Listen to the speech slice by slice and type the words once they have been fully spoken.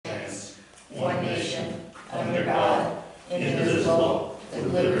one nation, under God, indivisible,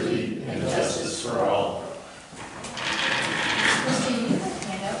 with liberty and justice for all. Christine, you have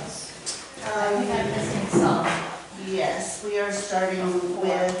handouts? I think I'm missing some. Yes, we are starting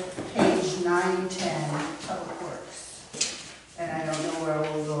with page 910, Public Works. And I don't know where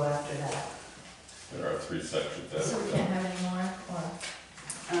we'll go after that. There are 3 sections. So we can't have any more, or?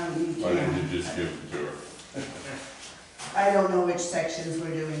 You Why didn't can. you just give it to her? I don't know which sections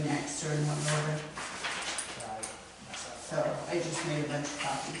we're doing next or in what order, so I just made a bunch of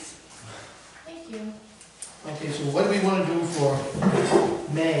copies. Thank you. Okay, so what do we want to do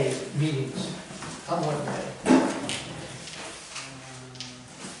for May meetings? How about May?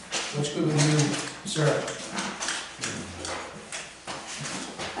 What's good with you, sir?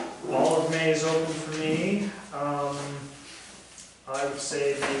 All of May is open for me. I would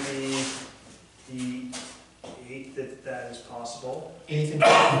say maybe the 8th, if that is possible. 8th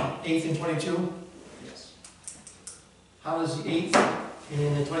and 22? Yes. How does the 8th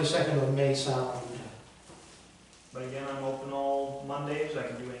and the 22nd of May sound? But again, I'm open all Mondays, I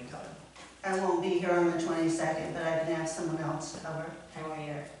can do any time. I won't be here on the 22nd, but I can have someone else cover. I won't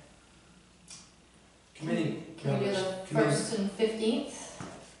either. Committee Can we do members? the 1st and 15th?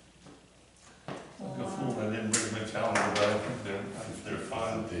 Like a fool, I didn't bring my calendar, but I think they're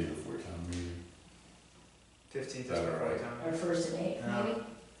fine. The day before town meeting. 15th is That all probably right? time. Or 1st and 8th, Yeah. maybe?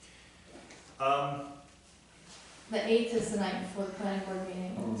 The 8th is the night before the planning board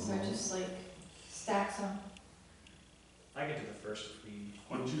meeting, so it just like stacks them. I can do the 1st if we.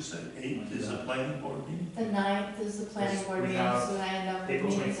 What did you say, 8th is a planning board meeting? The 9th is the planning Yes, board we meeting, have so then I end up with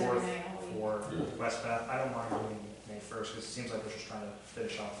April meetings every 24th night all week. for Yeah. West Bath. I don't mind doing May 1st, because it seems like we're just trying to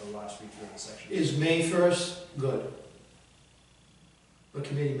finish off the last week of the section. Is May 1st good? For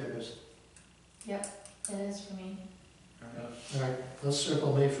committee members? It is for me. All right, let's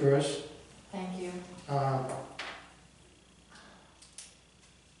circle May 1st. Thank you.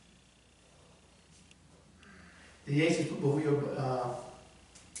 The 8th is, well, we are,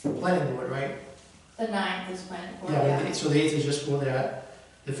 planning board, right? The 9th is planning board, Yeah, yeah. so the 8th is just for that.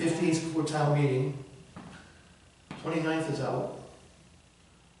 The 15th is before town meeting. 29th is out.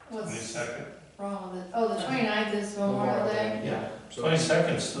 What's 22nd? wrong with it? Oh, the 29th is Memorial Day? Yeah. So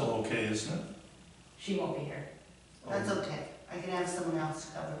 22nd's still okay, isn't it? She won't be here. That's okay. I can have someone else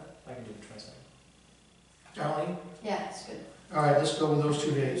cover. I can do the 22nd. Darlene? Yeah, it's good. All right, let's go with those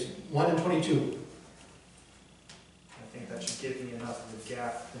 2 days. 1 and 22. I think that should give me enough of a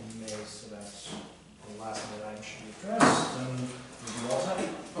gap in May, so that's the last that I should be addressed, and we'll be all set.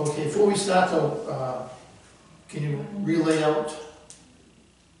 Okay, before we start though, can you relay out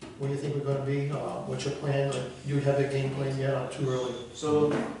where you think we're gonna be? What's your plan? Or do you have a game plan yet or too early?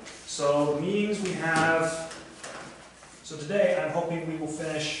 So meetings we have, so today I'm hoping we will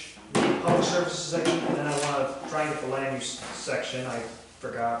finish the public services section, and then I want to try and get the land use section. I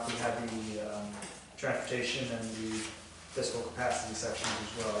forgot we had the transportation and the fiscal capacity sections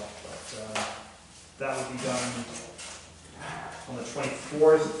as well, but that would be done on the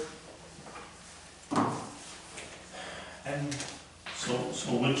 24th. And So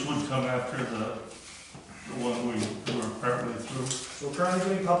which would come after the one we were partway through? so we're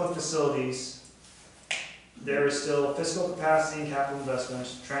currently doing public facilities. There is still fiscal capacity and capital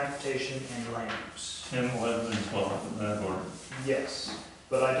investments, transportation, and land use. 10, 11, and 12 in that order. Yes,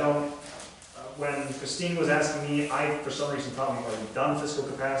 but I don't, when Christine was asking me, I, for some reason, thought we'd already done fiscal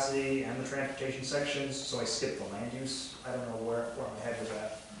capacity and the transportation sections, so I skipped the land use. I don't know where my head was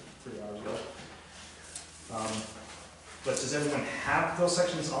at 3 hours ago. But does everyone have those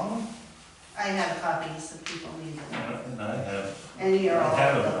sections on them? I have copies if people need them. And I have, Any or all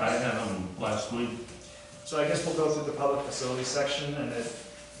of those. I had them last week. So I guess we'll go through the public facility section, and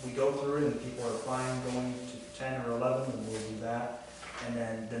if we go through it and people are fine going to 10 or 11, then we'll do that. And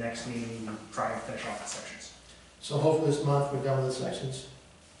then the next meeting, we try and finish off the sections. So hopefully this month we're done with the sections.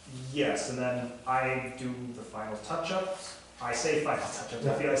 Yes, and then I do the final touch-ups. I say final touch-ups,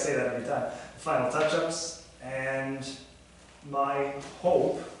 I feel I say that every time. Final touch-ups, and my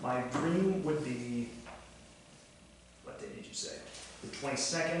hope, my dream would be, what day did you say? The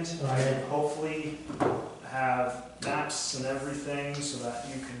 22nd. I Okay. would hopefully have maps and everything so that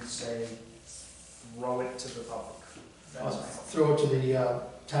you can say, throw it to the public. That's my hope. Throw it to the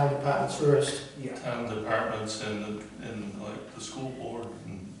town departments first. Yeah. Town departments and like the school board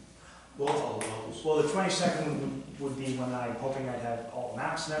and Well, all those. Well, the 22nd would be when I'm hoping I'd have all the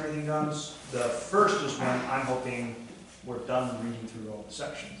maps and everything done. The 1st is when I'm hoping we're done reading through all the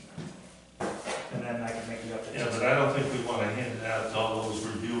sections. And then I can make the updates. Yeah, but I don't think we want to hand it out to all those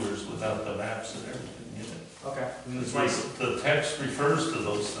reviewers without the maps and everything in it. Okay. And the The text refers to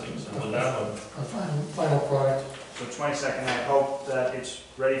those things, and with that one, A final product. So 22nd, I hope that it's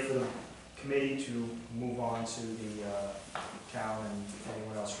ready for the committee to move on to the town and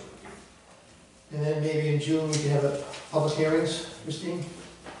anyone else for review. And then maybe in June, we can have a public hearings, Christine?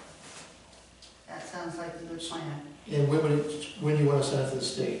 That sounds like a good plan. And when do you want to send it to the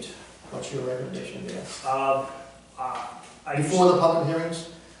state? What's your recommendation there? I Before the public hearings,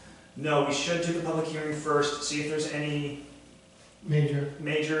 No, we should do the public hearing first, see if there's any major,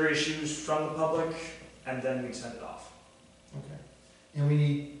 major issues from the public, and then we send it off. okay. And we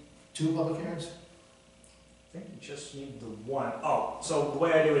need 2 public hearings? I think we just need the one. Oh, so the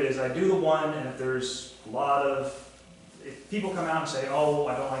way I do it is I do the one, and if there's a lot of, if people come out and say, oh,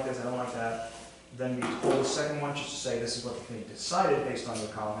 I don't like this, I don't like that, then we hold the second one just to say this is what the committee decided based on your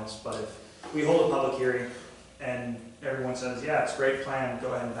comments. But if we hold a public hearing and everyone says, yeah, it's a great plan,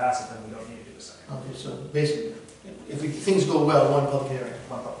 go ahead and pass it, then we don't need to do a second. Okay, so basically, if things go well, 1 public hearing.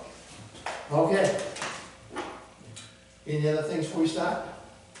 One public. Okay. Any other things before we start?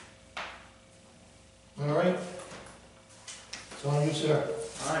 All right. It's on you, sir.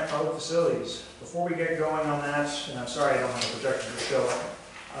 All right, public facilities. Before we get going on that, and I'm sorry I don't have a projector to show it,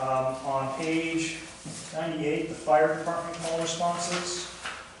 on page 98, the fire department call responses,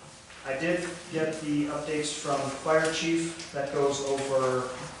 I did get the updates from the fire chief that goes over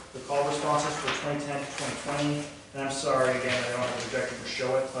the call responses for 2010 to 2020. And I'm sorry, again, I don't have a projector to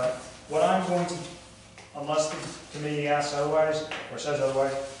show it, but what I'm going to, unless the committee asks otherwise, or says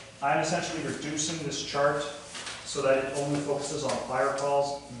otherwise, I'm essentially reducing this chart so that it only focuses on fire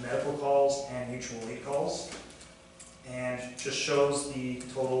calls, medical calls, and mutual aid calls. And just shows the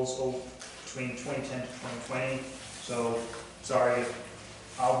totals between 2010 to 2020. So, sorry,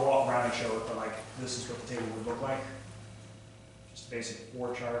 I'll walk around and show it, but like, this is what the table would look like. Just basic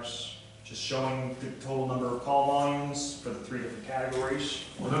war charts, just showing the total number of call volumes for the 3 different categories.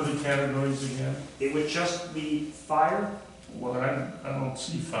 what are the categories again? It would just be fire. Well, I don't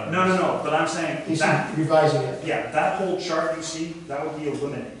see fires. No, but I'm saying He's that, revising it. yeah, that whole chart you see, that would be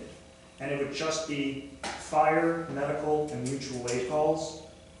eliminated. And it would just be fire, medical, and mutual aid calls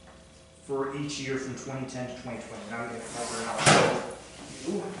for each year from 2010 to 2020. Now we get over now.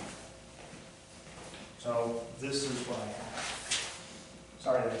 So this is what I have.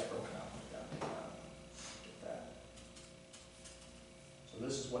 Sorry that it's broken out like that. Get that. So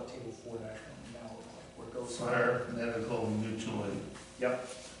this is what table 4 actually now looks like, where it goes Fire, medical, mutual aid.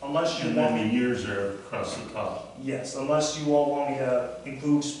 Unless you And want then me, the years are across the top. yes, unless you all want me to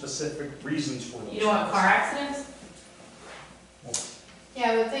include specific reasons for those. You don't want car accidents?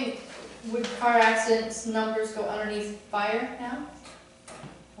 Yeah, I would think, would car accidents numbers go underneath fire now?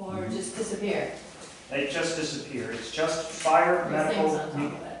 Or just disappear? They just disappear. It's just fire, Or medical, things on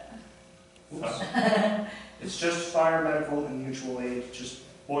top of it? it's just fire, medical, and mutual aid. It just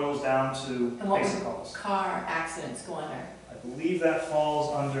boils down to And what basic would calls. car accidents go under? I believe that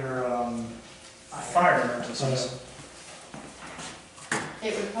falls under fire emergencies.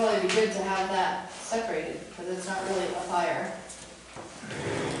 It would probably be good to have that separated, because it's not really a fire.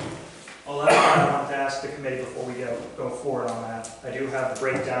 Well, that's what I want to ask the committee before we go forward on that. I do have the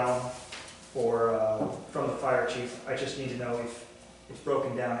breakdown from the fire chief. I just need to know if it's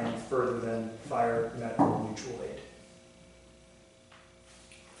broken down any further than fire, medical, and mutual aid.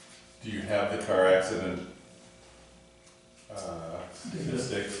 Do you have the car accident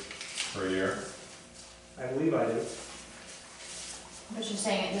statistics per year? I believe I do. But you're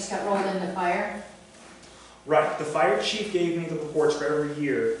saying it just got rolled into fire? Right, the fire chief gave me the reports for every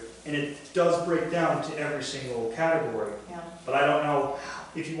year, and it does break down to every single category. Yeah. But I don't know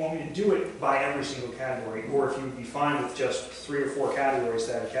if you want me to do it by every single category, or if you would be fine with just 3 or 4 categories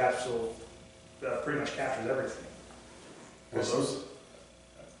that pretty much captures everything. Well, those,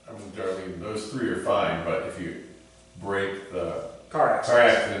 I mean, Darlene, those 3 are fine, but if you break the Car accidents. car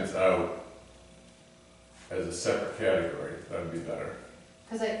accidents out as a separate category, that would be better.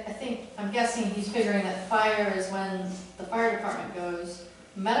 Because I'm guessing he's figuring that fire is when the fire department goes,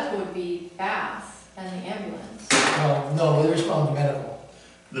 medical would be Bath and the ambulance. No, they respond to medical.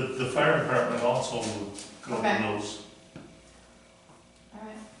 The fire department also would go Okay. to those. All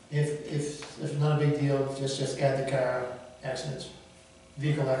right. If not a big deal, just add the car accidents,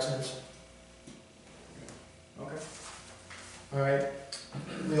 vehicle accidents. Okay. All right.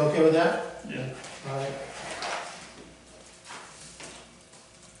 We okay with that? Yeah. All right.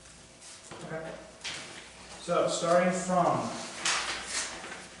 Okay. So, starting from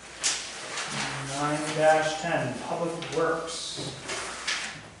 9-10, Public Works.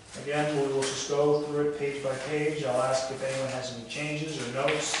 Again, we will just go through it page by page. I'll ask if anyone has any changes or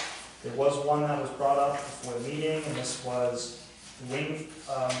notes. There was one that was brought up before the meeting, and this was wing,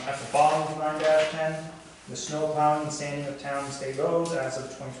 at the bottom of 9-10, the snow plowing and sanding of town and state roads as of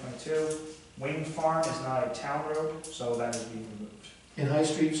 2022. Wing Farm is not a town road, so that is being removed. And High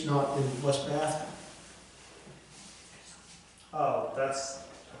Street's not in West Bath? Oh, that's,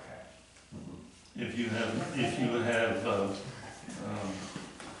 okay. If you have,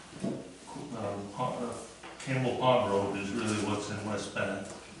 Campbell Pond Road is really what's in West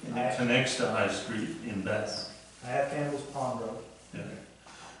Bath. And it connects to High Street in Bath. I have Campbell's Pond Road. Yeah.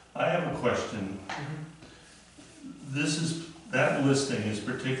 I have a question. That listing is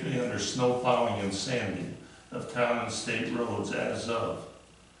particularly under snow plowing and sanding of town and state roads as of.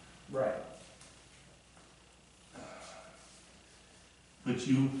 Right. But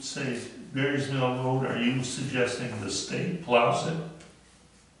you say Berry's Mill Road, are you suggesting the state plows it?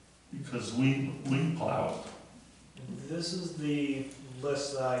 Because we plow it. This is the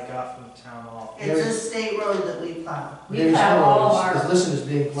list that I got from the town office. It's a state road that we plow. We Berry's plow Mill all Road our- is listed as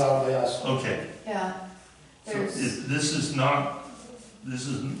being plowed by us. Okay, Yeah, so there's, this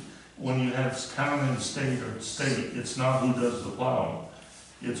is, when you have town and state or state, it's not who does the plowing.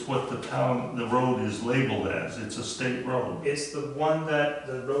 It's what the road is labeled as, it's a state road. It's the one that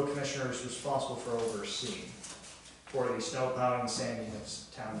the road commissioner is responsible for overseeing, for the snow plowing and sanding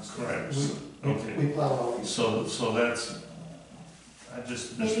of town and state. Correct. We- Okay. We plow all these. So that's, I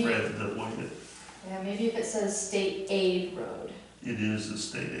just Maybe- misread the way yeah, maybe if it says state aid road it is a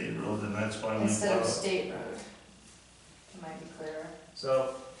state aid road, and that's why we instead of plow it. state road, it might be clearer.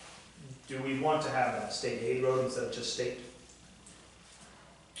 So, do we want to have that state aid road instead of just state?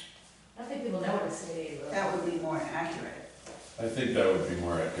 I think people know what a state aid road. That would be more accurate. I think that would be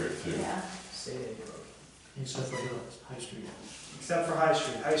more accurate too. Yeah, State aid road. Except for High Street. Except for High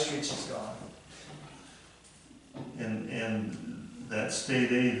Street. High Street's just gone. And that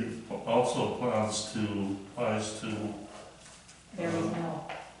state aid also applies to Berry's Mill.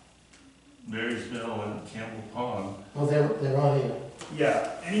 Berry's Mill and Campbell Pond. Well, they're on here, Yeah,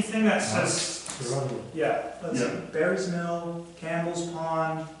 anything that says, they're on here. yeah, let's see, Yeah. Berry's Mill, Campbell's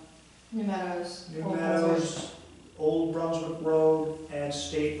Pond, New Meadows. New Old Brunswick. Meadows, Old Brunswick Road, and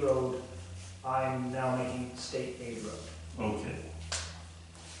State Road, I'm now making State Aid Road. Okay.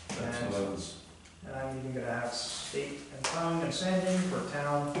 That's what I was, And I'm even gonna have state and plowing and sanding for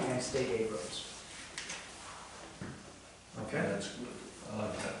town and state aid roads. okay, Okay, that's good. I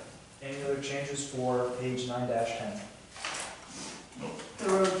like that. any other changes for page 9-10? The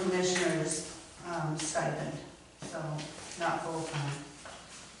road commissioner's stipend, so not full-time.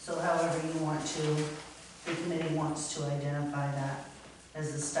 So however you want to, the committee wants to identify that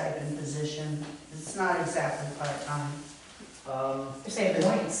as a stipend position. It's not exactly part-time. You're saying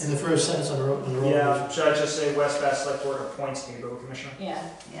points. In the first sentence on the road. Yeah, should I just say West Bath Select Board appoints a road commissioner? Yeah.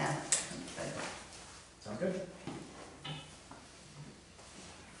 Yeah. Sound good?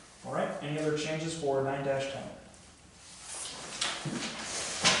 All right, any other changes for 9-10?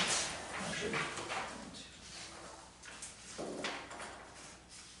 Actually,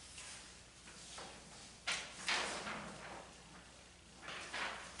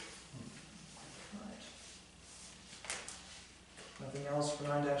 nothing else for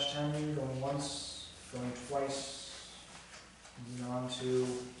 9-10, going once, going twice, moving on to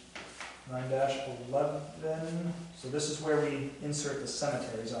 9-11. So this is where we insert the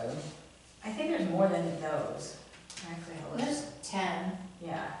cemeteries item. I think there's more than those. I actually have a There's list. 10,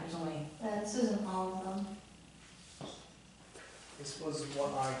 Yeah, there's only, this isn't all of them. This was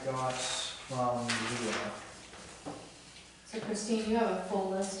what I got from Leah. So Christine, you have a full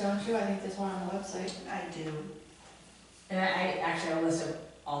list, don't you? I think there's one on the website. I do. and I actually have a list of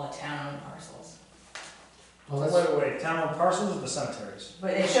all the town-owned parcels. Well, that's, Wait, town-owned parcels or the cemeteries?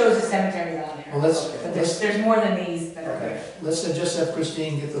 But it shows the cemeteries on there. well, let's, But there's more than these that are Okay. here. let's just have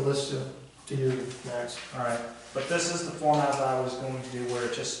Christine get the list to you, Max. All right, but this is the format that I was going to do where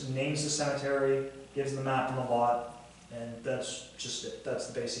it just names the cemetery, gives the map and the lot, and that's just it. That's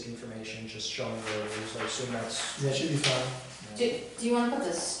the basic information, just showing where it is. I assume that's. That should be fine. Do you wanna put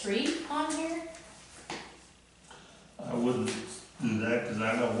the street on here? I wouldn't do that, because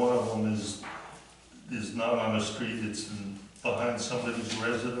I know one of them is not on a street, it's behind somebody's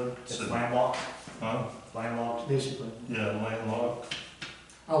residence. It's and- landlocked, Huh? landlocked. Basically. Yeah, landlocked.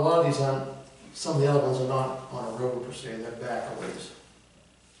 A lot of these aren't, some of the other ones are not on a road per se, they're back a ways.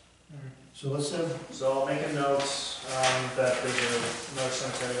 So let's have, So I'll make a note, that there's another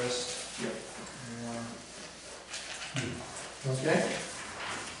cemetery list. Yep. And, okay?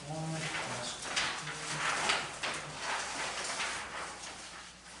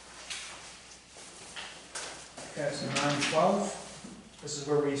 Okay, so 9-12. This is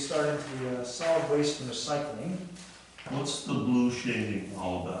where we start into the solid waste and recycling. What's the blue shading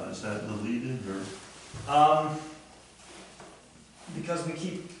all about? Is that deleted or? Because we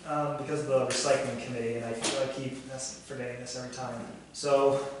keep, because of the recycling committee, and I feel I keep forgetting this every time.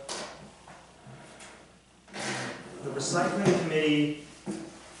 So, the recycling committee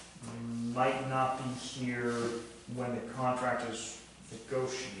might not be here when the contract is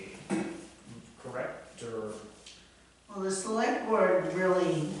negotiated, correct, or? Well, the select board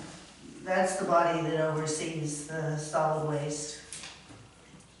really, that's the body that oversees the solid waste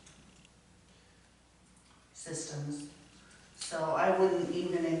systems. So I wouldn't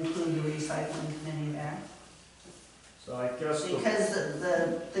even include the recycling committee there. So I guess the,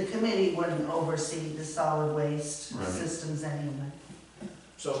 Because the committee wouldn't oversee the solid waste Right. systems anyway.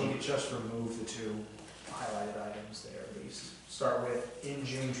 so we could just remove the two highlighted items there at least. Start with, in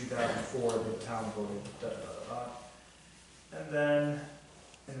June 2004, the town voted, da, da, da, da. And then,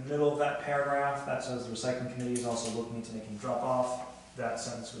 in the middle of that paragraph, that says the recycling committee is also looking into making drop-off, that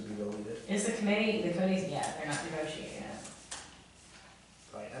sentence would be deleted. Is the committee's, yeah, they're not negotiating it.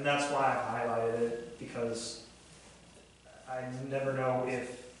 Right, and that's why I highlighted it, because I never know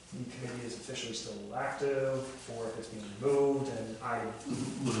if the committee is officially still active, or if it's being removed, and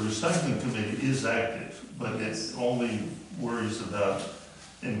Well, the recycling committee is active, but it only worries about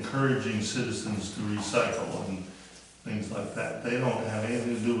encouraging citizens to recycle and things like that. They don't have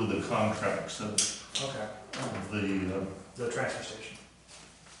anything to do with the contracts of okay, the, the transfer station.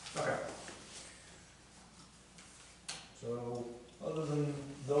 Okay. So, other than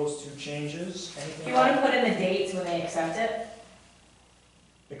those two changes, Do anything you wanna else? put in the dates when they accept it?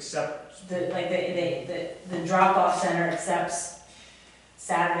 Except, The drop-off center accepts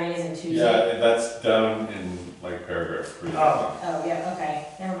Saturdays and Tuesdays? Yeah, that's down in like paragraph 3. Oh. Oh, yeah, okay,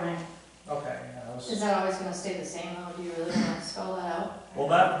 never mind. okay, yeah, that Is was, that always gonna stay the same though? Do you really wanna spell that out? well,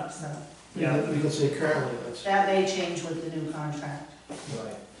 that, So yeah, We can say currently, that's, that may change with the new contract.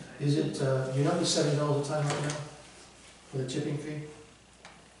 right. is it, you know, the $70 a ton right now for the tipping fee?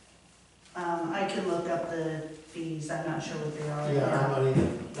 I can look up the fees, I'm not sure what they are. Yeah, I'm not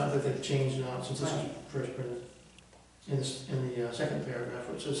even, not that they've changed now since this was Right. first printed. In the second paragraph,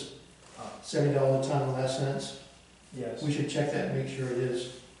 which says Uh, $70 a ton and less cents. Yes. We should check that and make sure it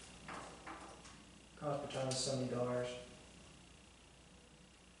is. Cost per ton is $70.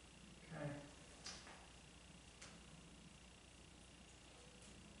 Okay.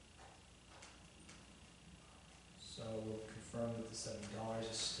 So we'll confirm that the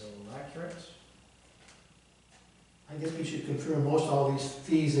 $70 is still accurate. I guess we should confirm most all these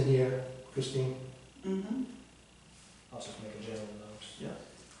fees in here, Christine. Mm-hmm. I'll just make a general note.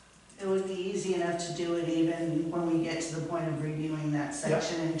 It would be easy enough to do it even when we get to the point of reviewing that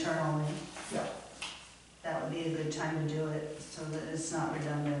section internally. Yeah. That would be a good time to do it, so that it's not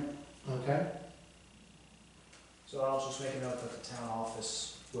redundant. Okay? So I'll just make a note that the town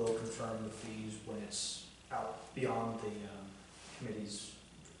office will confirm the fees when it's out beyond the committee's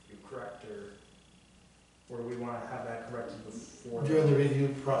review, correct? Or do we want to have that corrected before? During the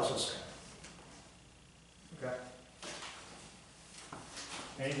review process. Okay.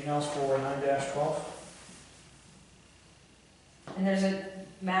 Anything else for 9-12? And there's a,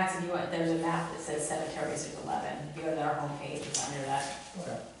 Max, if you want, there's a map that says cemeteries is 11. If you go to our homepage, it's under that,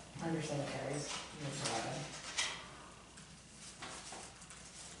 Okay. under cemeteries, there's 11.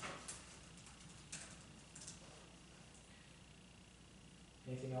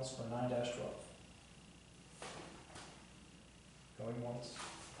 Anything else for 9-12? Going once.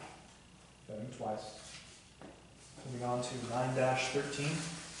 Going twice. Moving on to 9-13.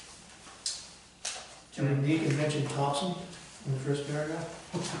 Do we need to mention Thompson in the first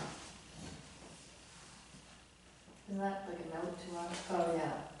paragraph? Is that like a note to us? Oh,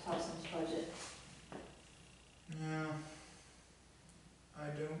 yeah, Towson's budget. Yeah. I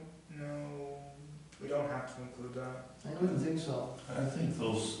don't know. We don't have to include that. I wouldn't think so. I think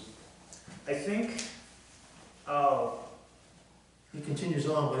those, I think, oh, He continues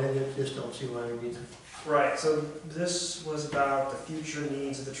on, but I just don't see why we need to. right, so this was about the future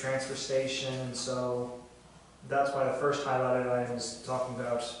needs of the transfer station, and so that's why the first highlighted item is talking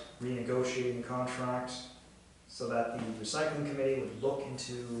about renegotiating contracts, so that the recycling committee would look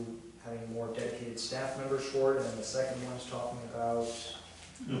into having more dedicated staff members for it, and then the second one is talking about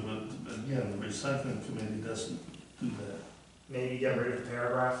but again, the recycling committee doesn't do that. maybe get rid of the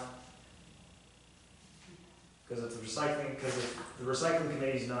paragraph. Because if the recycling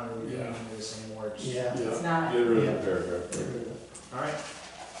committee's not reviewing Yeah. this anymore, it's. Yeah. It's not, Get rid of Yeah. the paragraph. Get rid of it. Alright.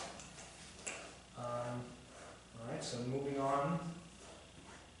 Alright, so moving on.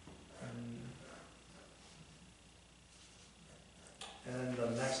 And then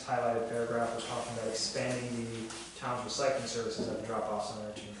recycling services at the drop-off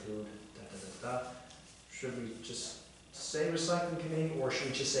center to include da. Should we just say recycling committee, or should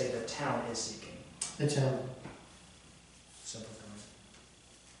we just say the town is seeking? The town, Simple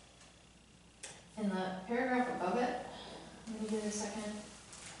thing. In the paragraph above it, let me give it a second.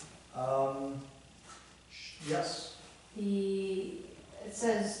 Yes. It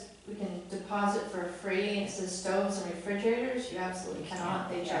says we can deposit for free, and it says stoves and refrigerators, you absolutely cannot,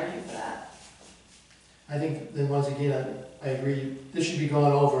 they charge you for that. I think, then once again, I agree, this should be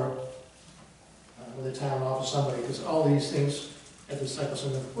gone over with the town office, somebody, because all these things at the cycle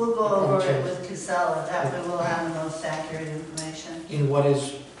center, We'll go over it with Casella, that way we'll have the most accurate information. in what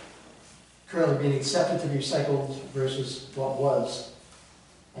is currently being accepted to be recycled versus what was.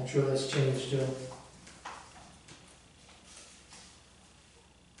 I'm sure that's changed too.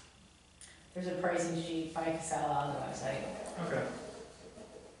 There's a pricing sheet by Casella on the website. Okay.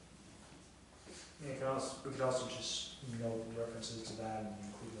 Yeah, we could also just note references to that and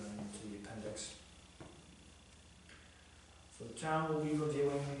include them into the appendix. So the town will be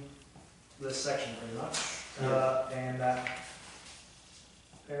reviewing this section pretty much, and that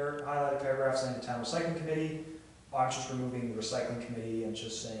highlighted paragraph saying the town recycling committee. I'm just removing the recycling committee and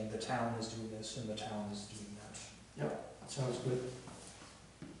just saying the town is doing this and the town is doing that. Sounds good.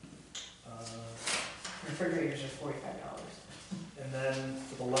 Refrigerators are $45. And then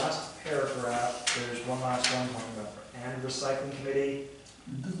for the last paragraph, there's one last one talking about and recycling committee,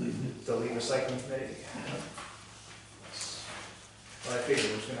 delete recycling committee. Well, I figured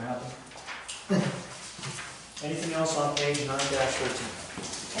it was gonna happen. Anything else on page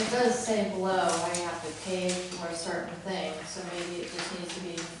 9-13? It does say below, I have to pay for a certain thing, so maybe it just needs to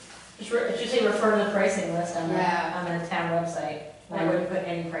be, It should say refer to the pricing list on Yeah. the town website. I wouldn't put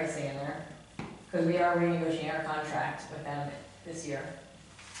any pricing in there, because we are renegotiating our contract with them this year.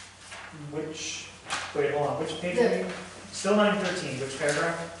 Wait, hold on, which page are you? Still 9-13, which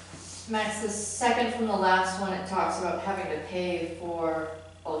paragraph? Max, the second from the last one, it talks about having to pay for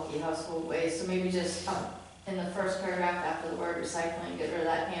bulky household waste, so maybe just, in the first paragraph after the word recycling, get rid of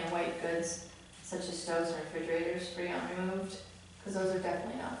that and white goods, such as stoves and refrigerators, free on removed, because those are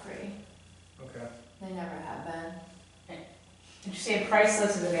definitely not free. Okay. They never have been. Did you say price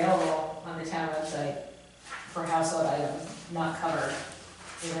list is available on the town website for household items not covered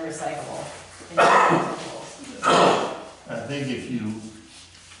in the recyclable? I think if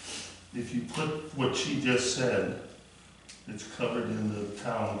you put what she just said, it's covered in the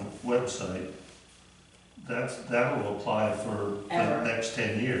town website, that'll apply for the Ever. next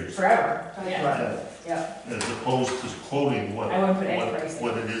 10 years. Forever, Right. yeah, Yeah. yeah. As opposed to quoting I wouldn't put any pricing.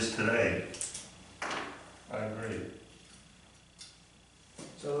 what it is today. I agree.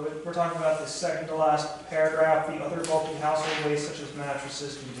 So we're talking about the second to last paragraph, the other bulky household waste such as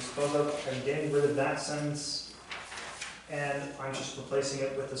mattresses can be disposed of, and getting rid of that sentence. And I'm just replacing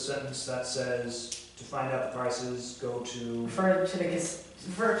it with a sentence that says, to find out the prices, go to, Refer to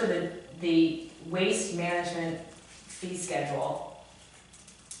the waste management fee schedule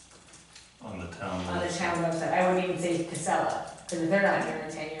On the town on the website. town website. I wouldn't even say Casella, because if they're not here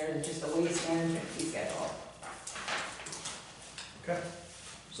in 10 years, it's just the waste management fee schedule.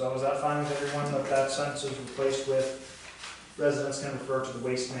 so is that fine with everyone, that sentence is replaced with, residents can refer to the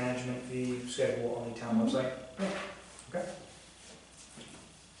waste management fee schedule on the town website? Yeah. Okay.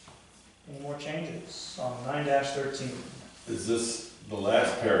 Any more changes on 9-13? Is this, the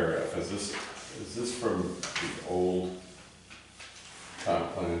last paragraph, is this from the old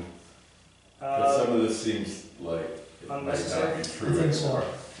comp plan? Because some of this seems like it might not Unnecessary? be true I think so. anymore.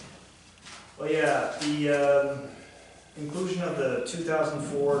 Well, yeah, the inclusion of the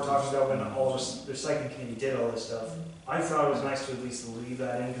 2004, talking about when all the recycling committee did all this stuff, I thought it was nice to at least leave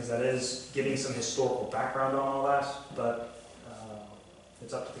that in, because that is giving some historical background on all that, but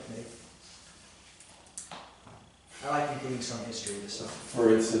it's up to the committee. I like including some history of this stuff. For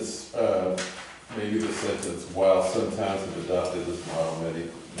instance, maybe the sentence, while some towns have adopted this model,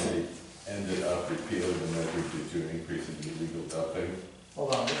 many ended up repealing the measure due to an increase in illegal dumping.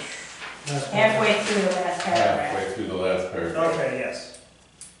 Hold on, which? Halfway through the last paragraph. Halfway through the last paragraph. Okay, yes.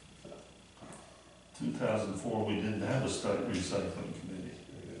 2004, we didn't have a state recycling committee.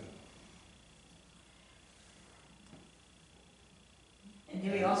 Yeah. And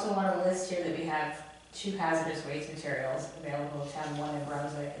do we also want to list here that we have 2 hazardous waste materials available in town, one in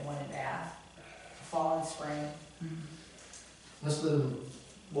Brunswick and one in Bath, fall and spring? Let's let them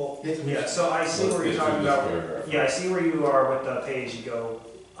Well, get through yeah, so I see Let's where you're get through talking this about. paragraph. Yeah, I see where you are with the page, you go.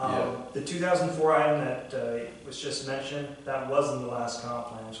 Yeah. The 2004 item that was just mentioned, that was in the last comp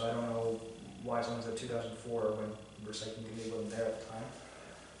plan, so I don't know why someone said 2004 when recycling committee wasn't there at the time.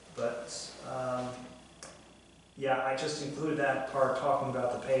 But Yeah, I just included that part talking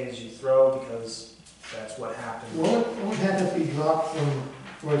about the pay as you throw because that's what happened. What would happen if we dropped from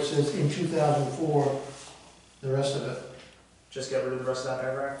where it says in 2004, the rest of it? Just get rid of the rest of that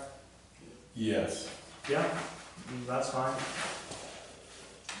paragraph? Yes. Yeah, that's fine.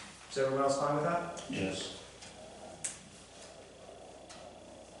 Is everyone else fine with that? Yes.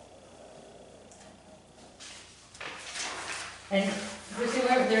 And Christine,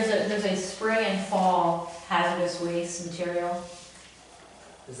 there's a spring and fall hazardous waste material.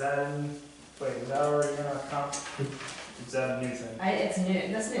 Is that in, wait, is that already in our comp? Is that a new thing? It's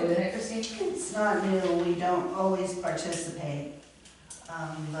new, that's new, isn't it, Christine? It's not new, we don't always participate,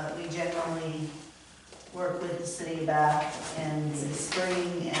 but we generally work with the city of Bath in the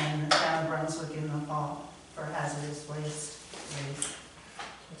spring and the town of Brunswick in the fall for hazardous waste.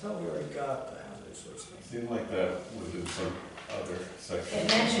 I thought we already got the hazardous waste thing. Seemed like that was in some other section. It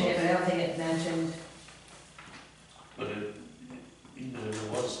mentioned it, but I don't think it mentioned, But it, either it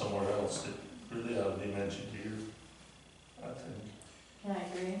was somewhere else, it really ought to be mentioned here, I think. Yeah, I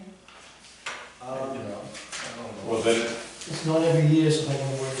agree. You know, I don't know. Well, then, It's not every year, so I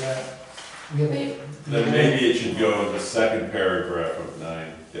can word that. We have a- then maybe it should go in the second paragraph of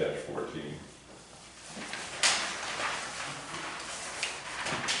 9-14.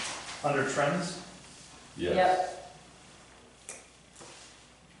 Under trends, Yes. yep,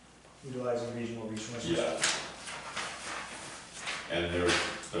 utilizing regional resources. Yeah. And there's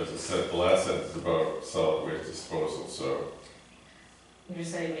the last sentence about solid waste disposal, so, we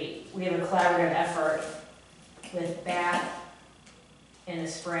just say we have a collaborative effort with Bath in the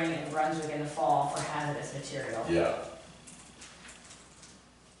spring and Brunswick in the fall for hazardous material. yeah.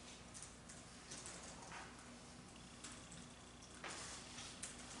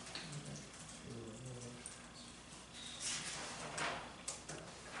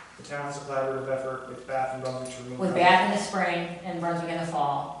 The town has a collaborative effort with Bath and Brunswick to remove. With Bath in the spring and Brunswick in the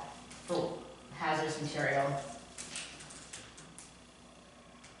fall for hazardous material.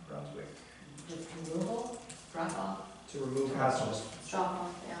 Brunswick, Removal, drop off. to remove hazardous. Drop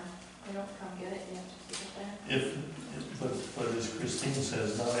off, yeah. They don't come get it, you have to keep it there. But as Christine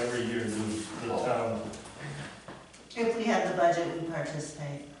says, not every year does the town, If we have the budget, we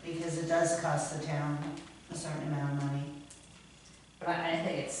participate, because it does cost the town a certain amount of money. But I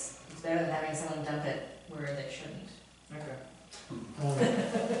think it's better than having someone dump it where they shouldn't. Okay.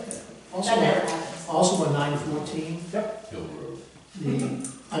 Also, That never happens. also on 914, Hill Road.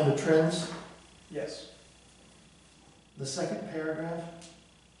 under trends, Yes. the second paragraph,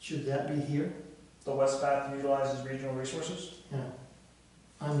 should that be here? The West Bath utilizes regional resources? Yeah.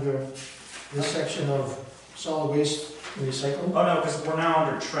 Under this section of solid waste and recycling? Oh, no, because we're now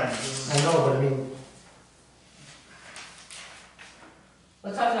under trends. This I is- know, but I mean,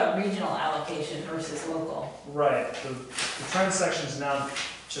 Let's talk about regional allocation versus local. Right, the trend sections now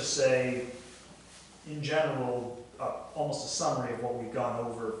just say, in general, almost a summary of what we've gone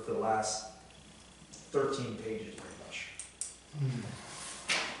over for the last 13 pages, pretty much.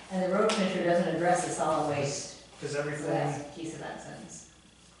 And the road commissioner doesn't address the solid waste, Because the everything, last piece of that sentence.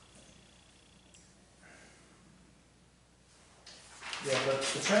 yeah, but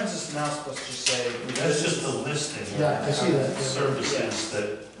the trends is now supposed to just say. that's just a listing Yeah, I see that, yeah. of services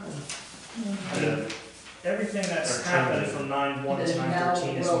that, that Everything that's Or happened trending. from 9/1 to There's no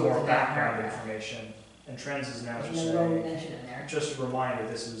 9/13 is road more in that background paragraph. information, and trends is now And just the road saying, mentioned in there. just a reminder,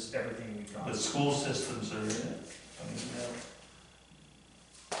 this is everything we've gone the over. school systems are in it. I mean,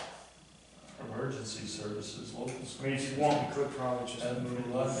 emergency services, local. I mean, if you want, we could probably just And move the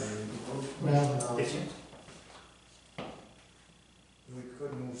it. library, the road. well, If you- We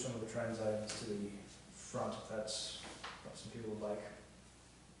could move some of the trends items to the front if that's what some people would like.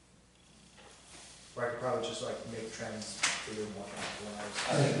 Or I could probably just like make trends bigger and more capitalized.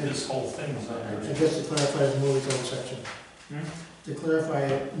 I think this whole thing's I under. guess to clarify, it's more its own section. Hmm? To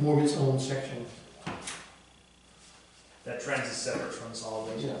clarify, more its own section. That trends is separate from solid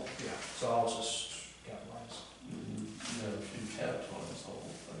waste. Yeah. Yeah, so I'll just capitalize. Yeah, if you capitalize the whole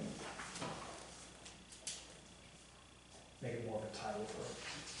thing. Make it more of a title for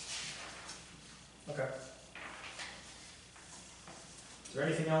it. Okay. Is there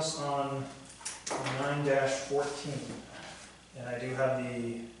anything else on 9-14? And I do have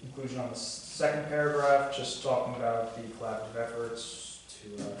the inclusion on the second paragraph, just talking about the collaborative efforts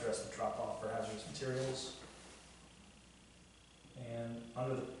to address the drop-off for hazardous materials. And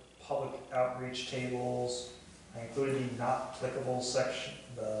under the public outreach tables, I included the not applicable section,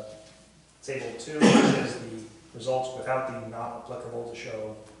 the table 2, which is the results without the not applicable to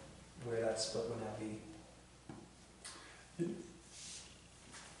show where that split would now be.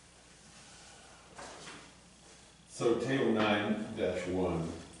 So table 9-1,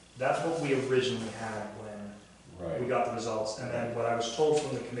 That's what we originally had when we right, got the results, and then what I was told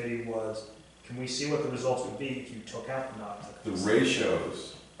from the committee was, can we see what the results would be if you took out the the non-applicable?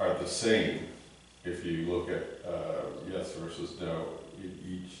 ratios are the same if you look at yes versus no,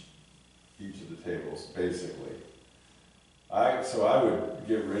 each of the tables, basically. So I would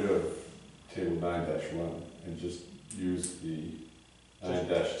get rid of table 9-1 and just use the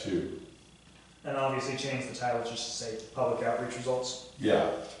 9-2. And obviously change the title just to say public outreach results.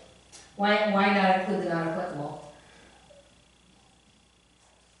 Yeah, Why not include the non-applicable?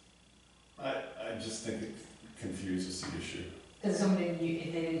 I just think it confuses the issue. Because somebody, if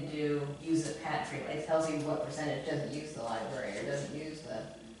they didn't use the pantry, like, it tells you what percentage doesn't use the library or doesn't use the.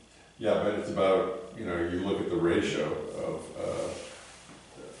 Yeah, but it's about, you look at the ratio of,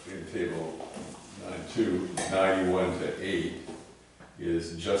 in table 9-2, 91 to 8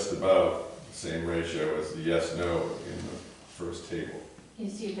 is just about the same ratio as the yes-no in the first table. You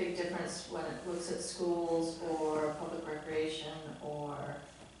see a big difference when it looks at schools or public recreation or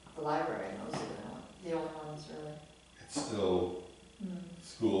the library, and those are the only ones really. It's still,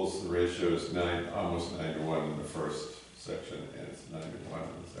 schools, the ratio is almost 9 to 1 in the first section, and it's 9 to 1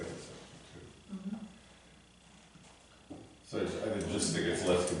 in the second section too. So I just think it's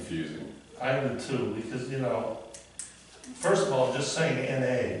less confusing. I do too, because, first of all, just saying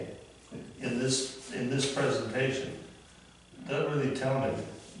NA in this presentation doesn't really tell me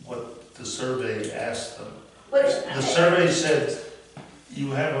what the survey asked them. The survey said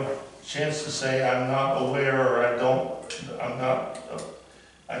you have a chance to say, I'm not aware, or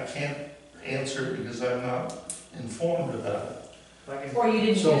I can't answer because I'm not informed about it. Or you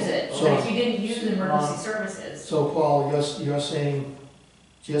didn't So- use it, so- like you didn't use emergency services. So Paul, you're saying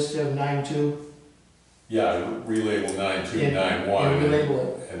just have 9-2 Yeah, relabel 9-2, and 9-1.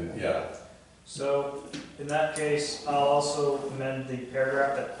 relabel it. And, yeah, So, in that case, I'll also amend the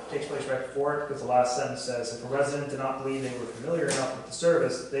paragraph that takes place right before it, because the last sentence says, if a resident did not believe they were familiar enough with the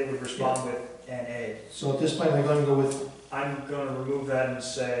service, they would respond with NA. So at this point, we're gonna go with I'm gonna remove that and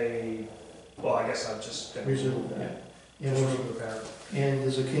say, well, I guess I'm just gonna reserve that. And just we'll- remove the paragraph. and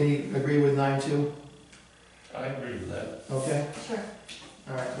does the committee agree with 9-2? I agree with that. Okay, Sure.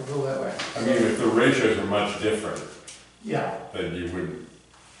 all right, we'll go that way. I mean, if the ratios are much different, Yeah, then you wouldn't,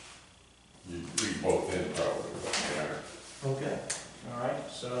 you'd read both in probably, but they aren't. okay.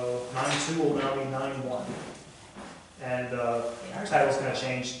 Alright, so 9-2 will now be 9-1. And, title's gonna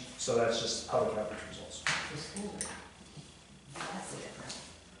change, so that's just public outreach results. The school. That's the difference.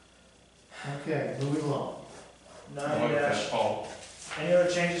 Okay, moving along. I like 9 that, Paul. any other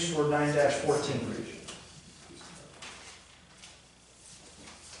changes for 9-14?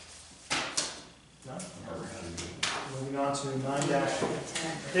 No? Moving on to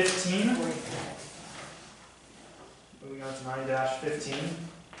 9-15. Moving on to 9-15.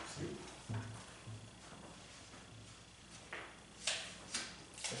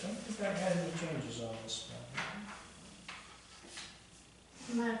 I don't think I had any changes on this one.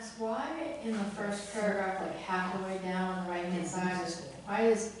 Max, why in the first paragraph, like half the way down on the right-hand side, why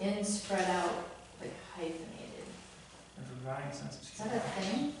is in spread out like hyphenated? And for providing sense of Is that a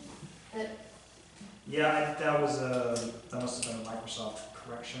thing? Yeah, that must have been a Microsoft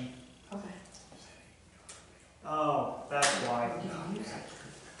correction. Okay. Oh, that's why.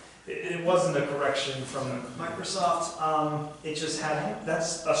 It wasn't a correction from Microsoft, it just had,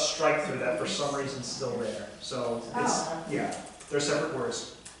 that's a strike through that for some reason still there. So it's, Oh. yeah, they're separate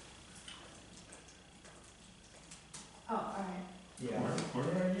words. Oh, all right. Yeah. Where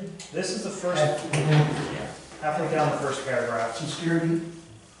are you? This is the first, Yeah. halfway down the first paragraph. Security,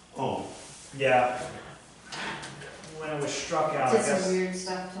 Oh, Yeah. When it was struck out, I Did some guess, weird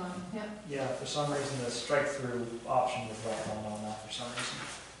stuff to him, yep. yeah, for some reason the strike through option was left on that for some reason.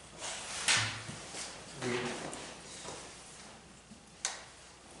 Weird.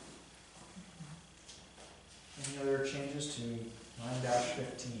 Any other changes to 9-15?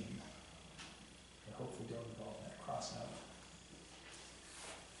 I hopefully don't involve that cross out.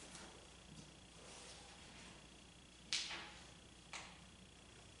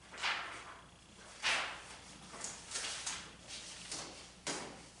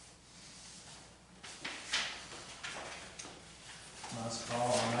 Last call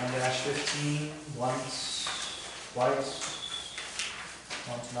on 9-15, once, twice,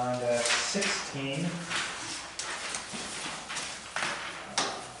 once 9-16.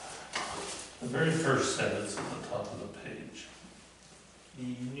 the very first sentence at the top of the page,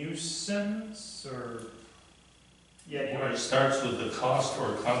 The nuisance, or, yeah, where it starts with the cost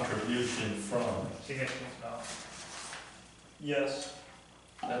or contribution from. significant amount. Yes.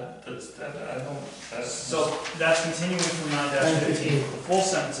 So that's continuing from 9-15. The full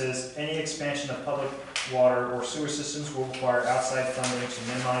sentence is, any expansion of public water or sewer systems will require outside funding to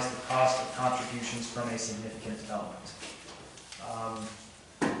minimize the cost of contributions from a significant development.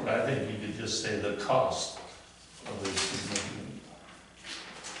 I think you could just say the cost of a significant,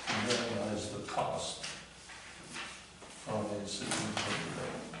 minimize the cost from a significant,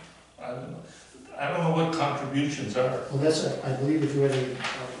 I don't know what contributions are. Well, that's, I believe if you had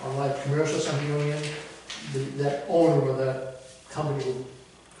a live commercial, something going in, that owner of that company would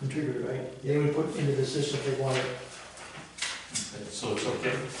contribute, right? They would put into the system if they wanted. Okay, so it's okay.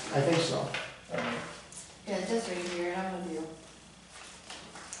 I think so. Yeah, it does right here, and I'm with you.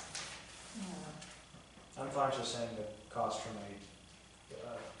 I'm fine just saying the cost from a,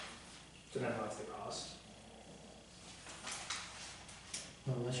 to minimize the cost.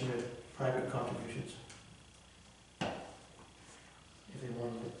 Unless you had private contributions. If they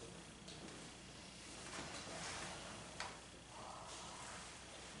wanted it.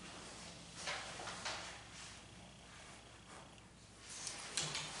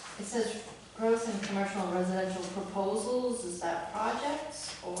 It says growth in commercial and residential proposals, is that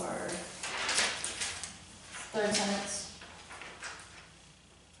projects or third sentence?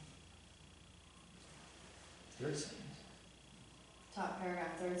 Third sentence. Top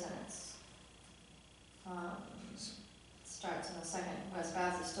paragraph, third sentence. Starts in the second. West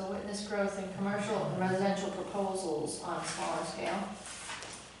Bath is still witness growth in commercial and residential proposals on a smaller scale.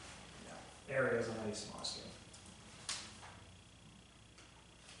 Areas on a small scale.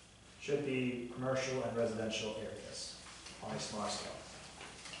 Should be commercial and residential areas on a small scale.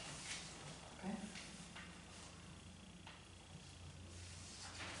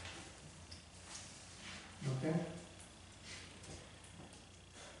 Okay?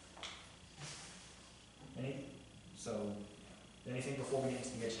 So, anything before we get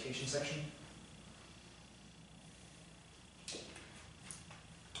into the education section?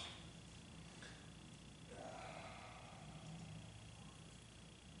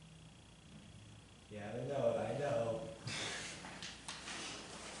 Yeah, I know.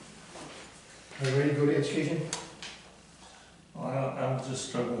 Are you ready to go to education? Well, I'm just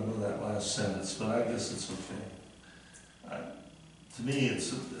struggling with that last sentence, but I guess it's okay. To me,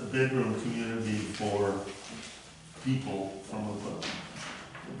 it's a bedroom community for people from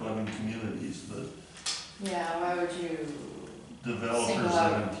abutting communities, the Yeah, why would you? developers Single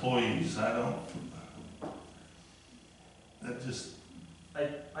out. and employees, I don't, that just,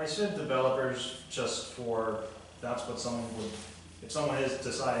 I said developers just for, that's what someone would, if someone is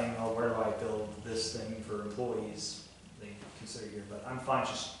deciding, oh, where do I build this thing for employees, they consider here, but I'm fine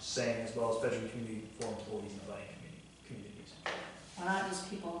just saying as well as bedroom community for employees and abutting communities. Why not just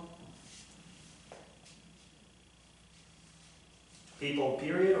people? People,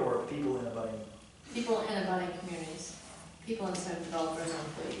 period, or people in abutting? People in abutting communities. People instead of developers and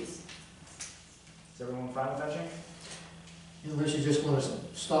employees. Is everyone fine with that, Jane? Unless you just want to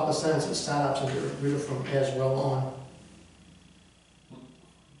stop a sentence and start out to get rid of from as well on.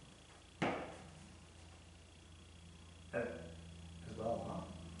 As well, huh?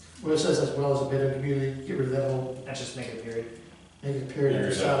 Where it says as well as a better community, get rid of that whole, And just make it a period. make it period after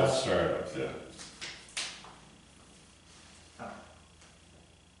Here's start the out. startups, yeah.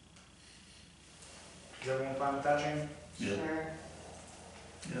 Is everyone fine with that, Jane? yeah, Sure.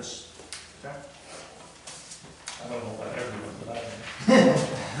 yes. Okay. I don't know about everyone, but I am.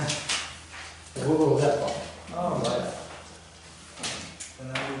 We'll go with that one. All right.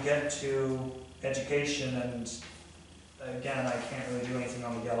 And then we get to education, and again, I can't really do anything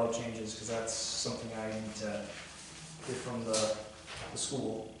on the yellow changes, because that's something I need to get from the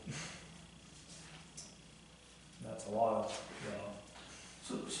school. That's a lot of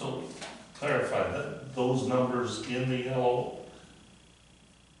yellow. So clarify that those numbers in the yellow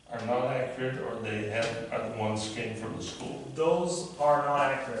are not accurate, or are the ones came from the school? Those are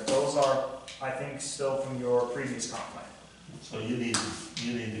not accurate. Those are, I think, still from your previous comp plan. So you need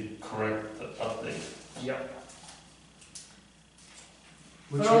to correct the update. Yep.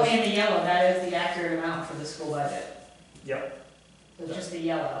 Which But only is, in the yellow, that is the accurate amount for the school budget. Yep. So it's just the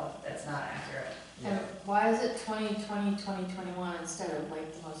yellow that's not accurate. And why is it 2020, 2021 instead of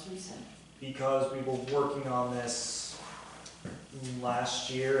like the most recent? Because we were working on this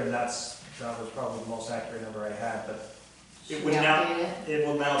last year, and that was probably the most accurate number I had, but it Should would we now, update it? it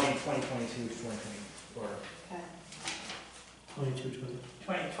will now be 2022 to 2024. Okay. 22,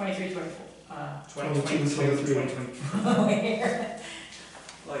 20. 23, 24, 2022 to 23. 2024. here.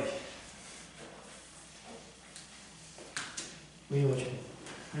 Like, We know what you mean.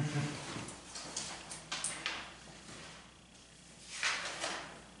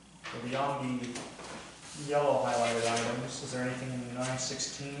 beyond the yellow highlighted items, is there anything in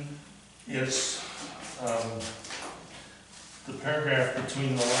 916? Yes, the paragraph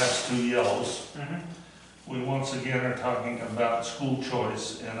between the last two yellows, we once again are talking about school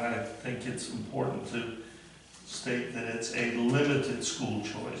choice, and I think it's important to state that it's a limited school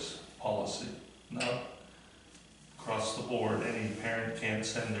choice policy, not across the board. Any parent can't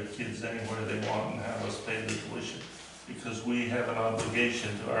send their kids anywhere they want and have us pay the tuition, because we have an obligation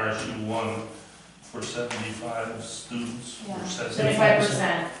to RSU one for 75 students, or Yeah.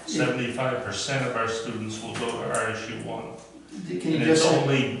 75%. 75% of our students will go to RSU one. Can you And just it's say,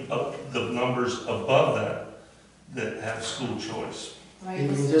 only the numbers above that that have school choice. Right, can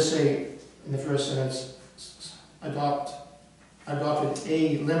you just say, in the first sentence, adopted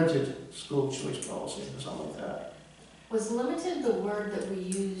a limited school choice policy, or something like that? was limited the word that we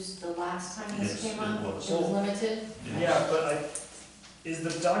used the last time this Yes, came it up? was. It was limited? Yeah, but isn't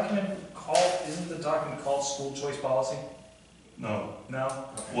the document called school choice policy? No, No?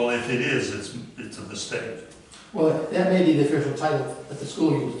 well, if it is, it's a mistake. Well, that may be the official title that the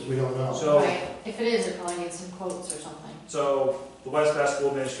school uses, we don't know. So, Right, if it is, it probably needs some quotes or something. so the West Bath School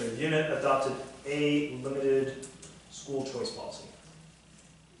Administrative Unit adopted a limited school choice policy.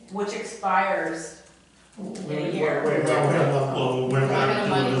 Which expires in a year. Wait, No, no. Well, we're We're not gonna gonna do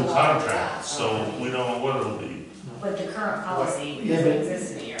money a new the water for contract, that, so we don't know what it'll be. But the current policy Yeah, usually but-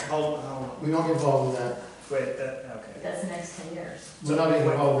 exists in a year. Hold on. We don't get involved in that. Wait, okay. That's the next 10 years. We're not getting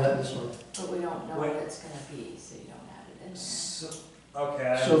involved in that in this one. But we don't know Wait. what it's gonna be, so you don't add it in there. So,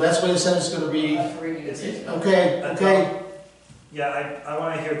 okay. So that's what the sentence is gonna be. I'll have to read it. Okay. Yeah, I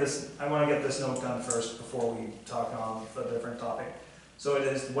want to hear this, I want to get this note done first before we talk on a different topic. So it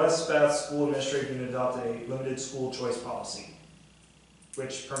is, the West Bath School Administrative Unit adopted a limited school choice policy,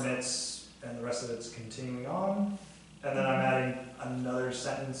 which permits, and the rest of it's continuing on. And then I'm adding another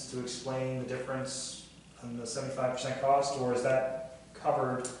sentence to explain the difference on the 75% cost, or is that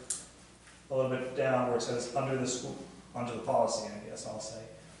covered a little bit down where it says under the policy, I guess I'll say.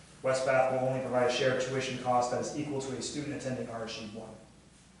 West Bath will only provide a shared tuition cost that is equal to a student attending RSU one.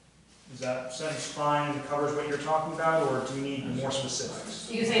 Is that sentence fine, and covers what you're talking about, or do you need more specifics?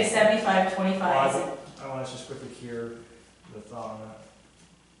 You can say 75, 25. I want to just quickly hear the thought on that.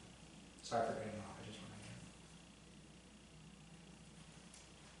 Sorry for getting off, I just want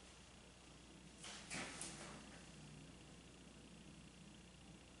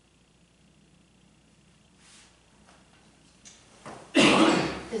to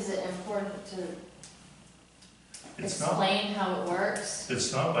hear. Is it important to It's not, explain how it works?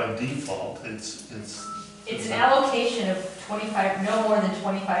 it's not by default, it's, It's an allocation of 25, no more than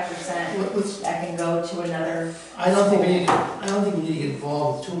 25% Let's, that can go to another. I don't think we need to get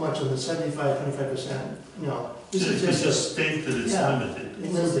involved too much on the 25%. No. This is it's just just state that it's Yeah. limited.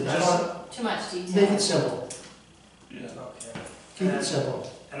 limited. I don't, Too much make detail. it simple. Yeah. Okay. Keep it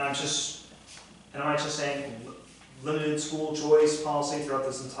simple. And am I just saying limited school choice policy throughout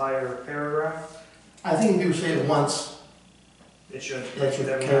this entire paragraph? I think if you say it once, It should. that should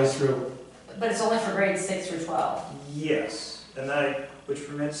everyone carry else- through. But it's only for grades 6 through 12. Yes, and that, which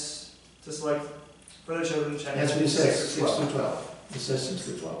permits to select further children attending That's what it says, 6 6 or through 12. 12. It says 6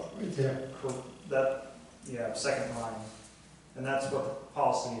 through 12, right there. That, yeah, second line. And that's what the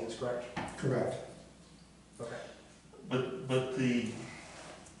policy is, correct? Correct. Okay. But the,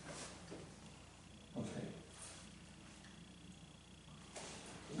 okay.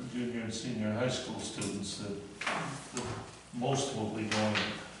 The junior and senior high school students, the most will be going,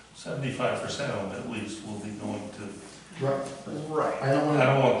 75% of them at least will be going to, Right. Right. I don't I want to,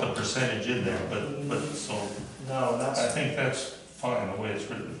 don't want the percentage in there, but, so, No, I that's, think that's fine the way it's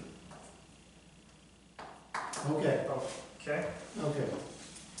written. okay, okay, okay.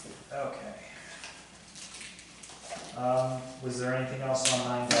 okay. Was there anything else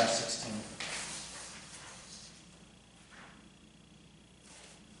on 9-16?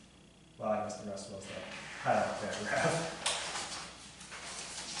 Well, I guess the rest was the highlight paragraph.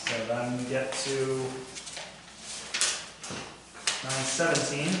 So then we get to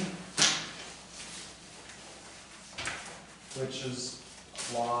 9-17, which is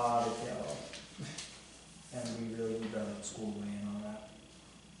a lot of yellow. And we really need the school weigh in on that.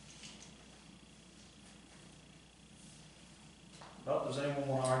 Well, does anyone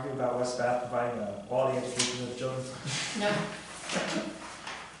want to argue about West Bath providing a quality education to children? No,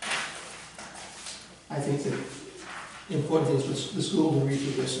 I think that the important thing is for the school to read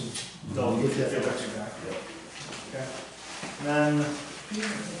through this and Don't get that. feel that you're back. Okay. And then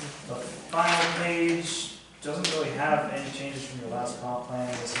the final page doesn't really have any changes from your last comp plan.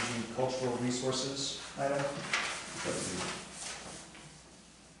 This is the cultural resources item.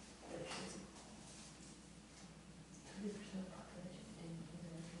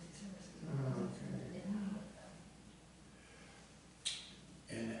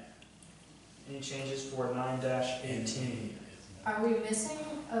 Any changes for 9-18? Are we missing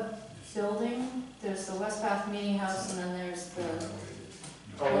a building? There's the West Bath Meeting House and then there's the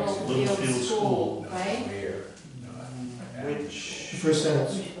Oh, Littlefield School, right? which, First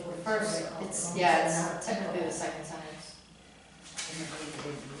sentence. First, it's technically the second sentence.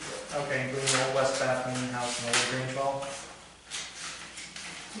 okay, including the old West Bath Meeting House and old Grange Hall?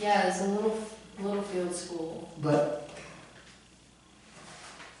 Yeah, there's a Littlefield School. But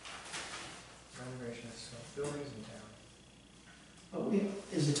Renovation of buildings in town.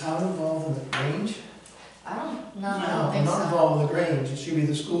 is the town involved in the Grange? I don't think Not so. involved in the Grange, it should be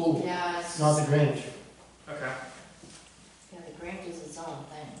the school, Yeah, it's, not the Grange. Okay, yeah, the Grange is its own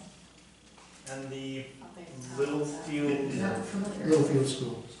thing. and the I don't think the town is that. Littlefield, Not familiar. Littlefield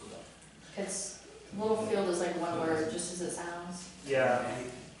School. It's, Littlefield is like one word, just as it sounds. yeah,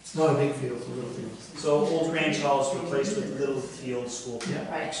 It's not a big field, it's a little field. so old Grange Hall is replaced with Littlefield School. Yeah.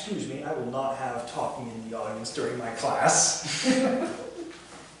 Right. Excuse me, I will not have talking in the audience during my class.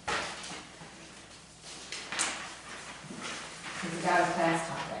 It's about a class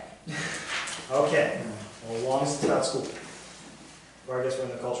topic. Okay, well, as long as it's about school. Or I guess we're in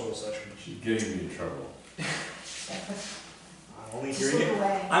the cultural section. She's getting me in trouble. I'm only Just hearing, look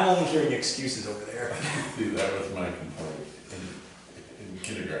away. I'm only hearing excuses over there. See, that was my complaint in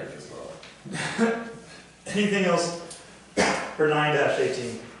kindergarten as well. Anything else for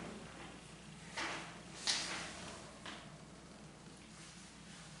 9-18?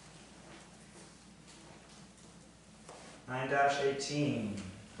 Nine dash 18,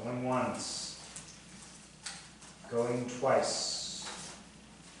 going once, going twice.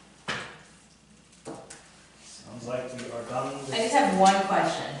 Sounds like we are done with. I just have one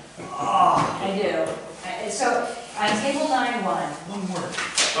question. Ah, I do. So, on table 9-1, one word.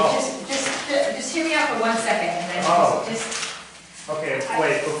 Oh, just hear me out for 1 second, and then Oh. just, okay,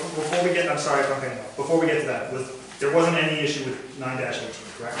 wait, before we get, I'm sorry if I'm cutting you off. Before we get to that, there wasn't any issue with 9-18,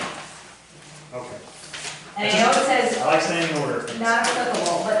 correct? Okay. and I know it says I like staying in order. not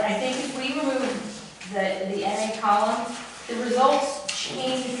applicable, but I think if we remove the NA column, the results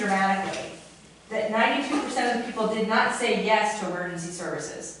change dramatically. That 92% of the people did not say yes to emergency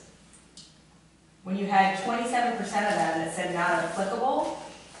services. When you had 27% of them that said not applicable,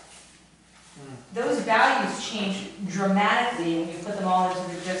 those values change dramatically when you put them all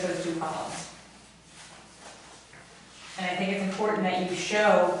into just those two columns. And I think it's important that you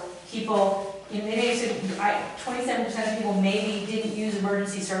show people, you know, maybe you said 27% of people maybe didn't use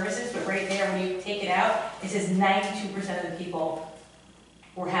emergency services, but right there, when you take it out, it says 92% of the people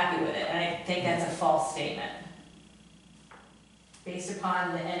were happy with it, and I think that's a false statement. Based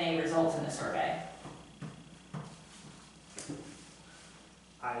upon the NA results in the survey.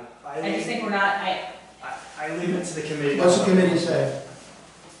 I just think we're not, I leave it to the committee. What's the committee say?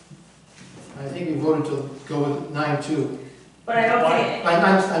 I think we voted to go with 9-2. but I don't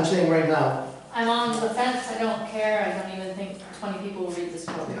think, I'm saying right now, I'm on the fence, I don't care, I don't even think 20 people will read this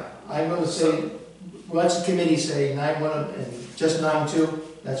book. I'm gonna say, what's the committee say, 9-1 and just 9-2?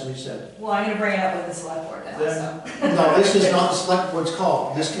 That's what he said. well, I'm gonna bring it up with the select board then also. No, this is not the select board's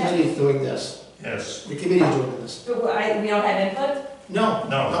call, this committee is doing this. Yes, The committee is doing this. But we don't have input, No,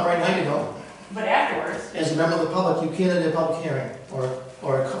 No. not right now, you don't. but afterwards, As a member of the public, you can't at a public hearing or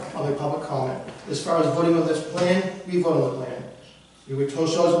a public comment. As far as voting on this plan, we vote on the plan. We were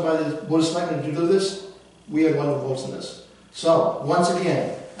chosen by the board of selectmen to do this, we are one who votes on this. So, once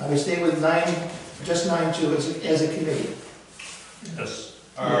again, I would stay with 9-2 as a committee. yes.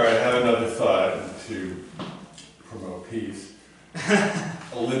 All right, I have another thought to promote peace.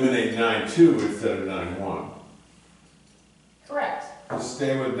 Eliminate 9-2 instead of 9-1. correct. Just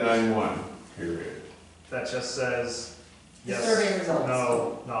stay with 9-1, period. That just says, The yes, survey results.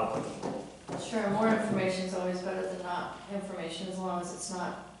 no, not applicable. Sure, more information is always better than not information, as long as it's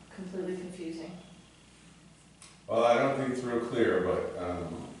not completely confusing. Well, I don't think it's real clear, but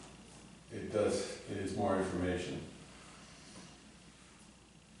it is more information.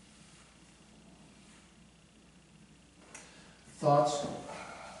 Thoughts?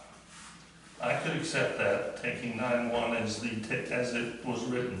 I could accept that, taking 9-1 as as it was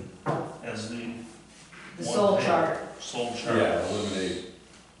written, as the The one soul page. chart. Sole chart. Yeah, eliminate,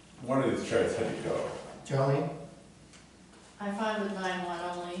 one of these charts had to go. Charlie? I'm fine with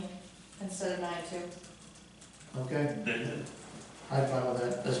 9-1 only, instead of 9-2. Okay, David? I'm fine with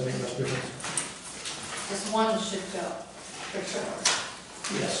that, doesn't make much difference. Just one should go, for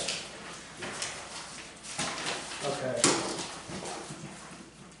sure. Yes. Okay.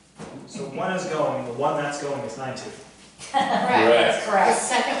 So one is going, the one that's going is 9-2. Correct. That's The correct.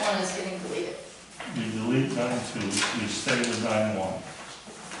 second one is getting deleted. You delete 9-2, you stay with 9-1.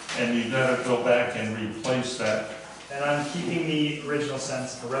 and you gotta go back and replace that. And I'm keeping the original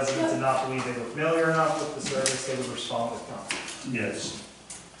sentence, if a resident did not believe they were familiar enough with the service, they would respond with no. Yes,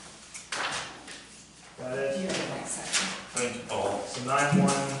 Got it? You have the next section. thank you, Paul. So 9-1, I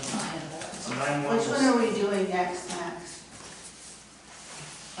have that. so 9-1 Which one was, are we doing next, Max?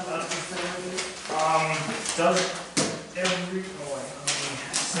 About facilities? does every, oh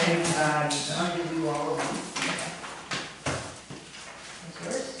wait, same that, I'll give you all of them. That's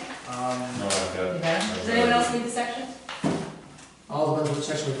yours. No, I've got. You got it? Does anyone else need the section? All the ones with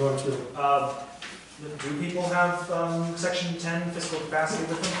section we're going to. do people have, section 10 fiscal capacity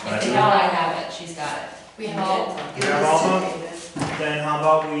with them? I do. No, I have it, she's got it. We have all, You have all of them? Then how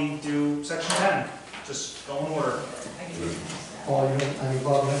about we do section 10? Just go in order. I can do it. Paul, you have, I mean,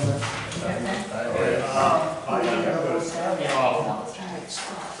 Bob, you have that? I think I'm good.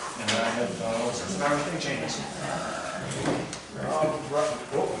 And I have Donald's. So everything changes.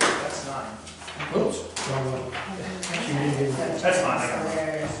 Oh, that's 9. Oops. Wrong one. She didn't give me- That's fine, I got it.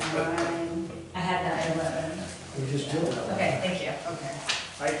 There's 9, I had that. 11. We just did it. Okay, thank you. Okay.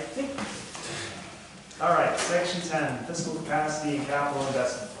 I think, all right, section 10, fiscal capacity and capital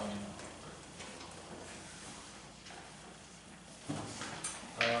investment fund.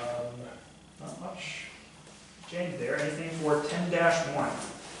 Not much change there. Anything for 10-1?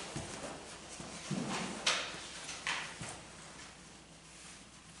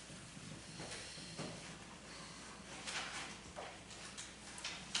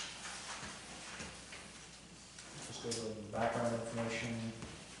 Just goes over the background information.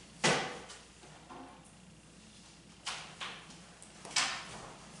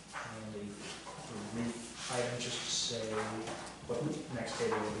 And the item just to say what the next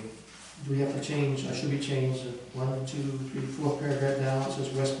table will be. Do we have to change, or should we change the 1, 2, 3, 4th paragraph down, it says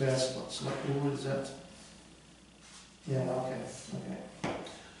West Bass, select board, is that? Yeah, okay,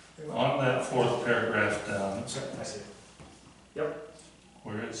 okay. On that fourth paragraph down, Sorry, I see.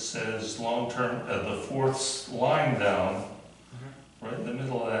 where it says long-term, the fourth line down, right in the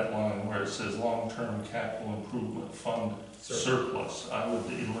middle of that line where it says long-term capital improvement fund surplus, I would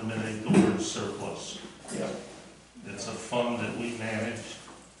eliminate the word surplus. Yeah. It's a fund that we manage.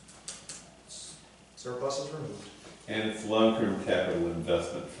 Surplus is removed. And it's long-term capital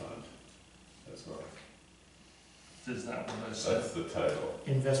investment fund as well. Is that what I said? That's the title.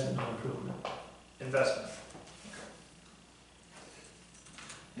 Investment and improvement. Investment.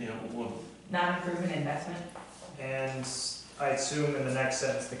 Yeah, well, Non-improvement investment. And I assume in the next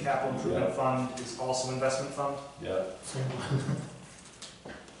sentence, the capital improvement fund is also investment fund? Yeah. Same one.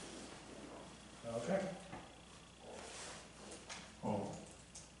 Okay. oh,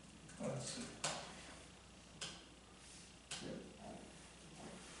 let's see.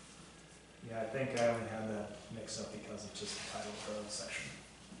 Yeah, I think I only had that mixed up because it's just the title of the section.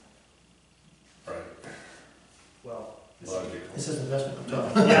 Right. Well, Logical. It says investment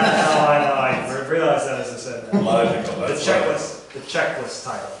on top. yeah, no, I realized that as I said that. Logical, The that's checklist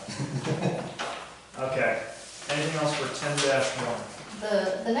title. Okay, anything else for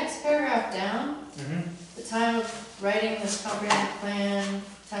 10-1? the next paragraph down, Mm-hmm. the time of writing this comprehensive plan,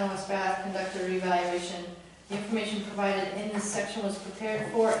 Town of West Bath conducted a reevaluation. The information provided in this section was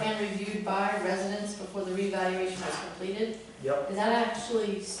prepared for and reviewed by residents before the reevaluation was completed. Yep. Is that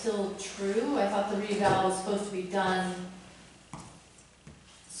actually still true? I thought the reeval was supposed to be done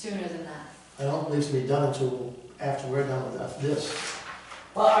sooner than that. I don't believe it's gonna be done until after we're done with this.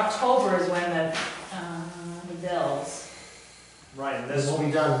 Well, October is when the bills. Right, and This this will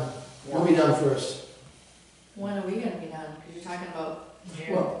be done, will be done first. When are we gonna be done? Because you're talking about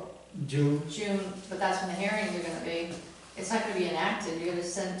Well, June, June, but that's when the hearings are gonna be. It's not gonna be enacted, you're gonna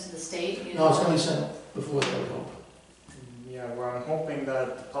send it to the state? you no, it's know? gonna be sent before that, we hope. Yeah, well, I'm hoping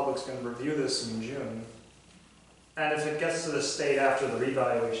that the public's gonna review this in June. And if it gets to the state after the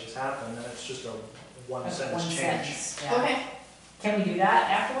revaluations happen, then it's just a one sentence change. Sentence, yeah. Okay, Can we do that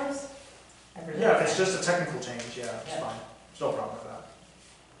afterwards? I presume. Yeah, if it's just a technical change, yeah, it's Yeah. fine. There's no problem with that.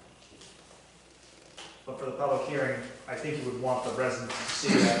 But for the public hearing, I think you would want the residents to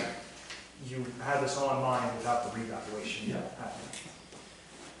see that you had this all in mind without the revaluation Yeah. happening.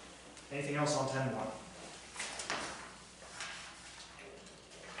 Anything else on 10-1?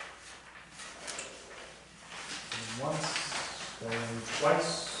 Going once, going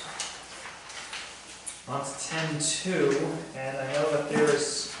twice. On to 10-2, and I know that there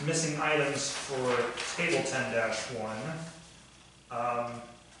is missing items for table 10-1.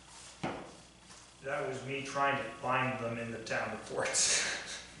 That was me trying to find them in the town reports.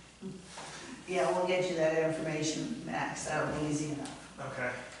 Yeah, we'll get you that information, Max, that'll be easy enough. Okay.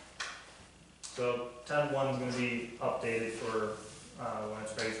 So 10-1 is gonna be updated for when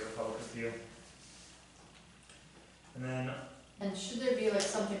it's ready for public review. And then, And should there be like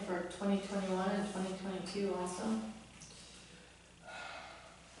something for 2021 and 2022 also?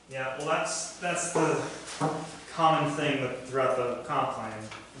 yeah, well, that's the common thing throughout the comp plan.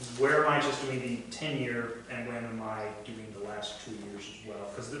 Where am I just doing the 10-year and when am I doing the last 2 years as well?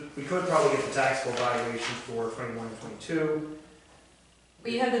 Because we could probably get the taxable valuations for 21 and 22.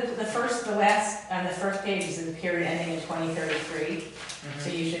 But you have the first page is the period ending in 2033, so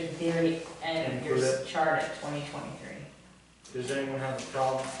you should in theory end your Include it. chart at 2023. Does anyone have a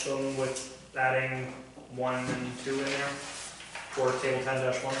problem with adding 1 and 2 in there for table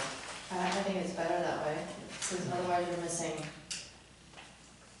 10-1? I think it's better that way, because otherwise you're missing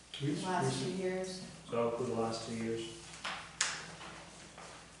the last 2 years. So I'll include the last 2 years.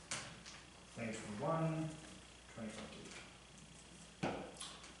 2021, 2022.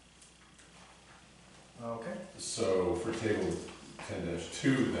 Okay. So for table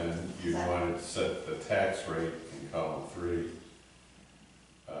 10-2, then you want to set the tax rate in column 3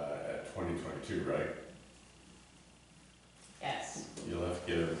 at 2022, right? Yes. You'll have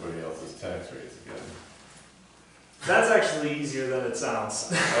to get everybody else's tax rates again. That's actually easier than it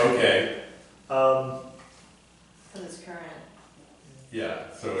sounds. Okay, Because it's current. yeah,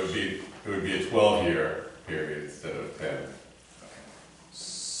 so it would be a 12-year period instead of 10.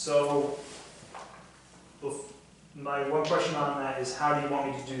 So, my one question on that is how do you want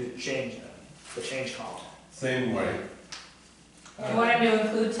me to do the change then? The change column? Same way. Do you want him to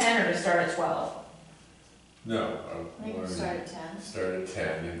include 10 or to start at 12? No, I think we start at 10. start at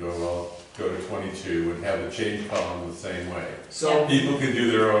 10 and go to 22 and have the change column the same way. So, People can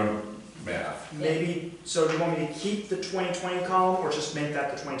do their own math. maybe, so do you want me to keep the 2020 column or just make that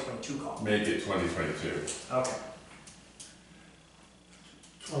the 2022 column? Make it 2022. Okay.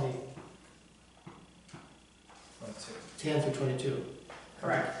 20, 22. 10 through 22.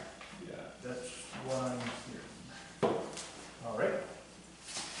 Correct. Yeah. That's what I'm hearing. All right.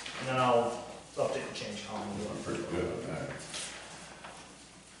 And then I'll update the change column. I'm pretty good on that.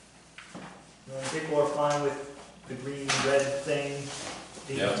 And people are fine with the green, red thing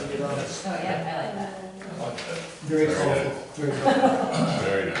being Yeah. continued on? Oh, yeah, I like that. I like that. Very Very colorful, very colorful.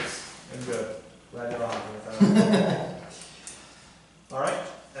 Very nice. I'm good. Glad you're on with that. All right,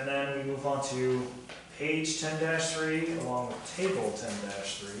 and then we move on to page 10-3 along with table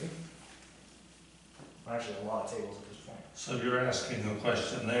 10-3. Actually, a lot of tables at this point. So you're asking the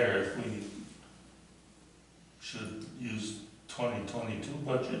question there, if we should use 2022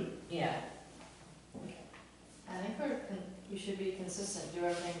 budget? Yeah. I think we should be consistent, do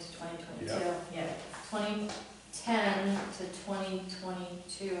everything to 2022. Yeah. 2010 to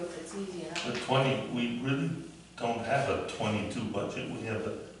 2022, if it's easy enough. We really don't have a 22 budget, we have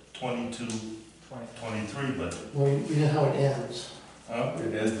a 22, 23 budget. Well, we know how it ends. Huh?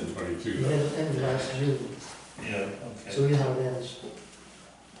 It ends in 22 It though. ends last June, Yeah, so okay. we know how it ends,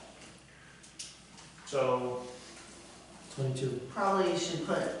 So, 22. Probably you should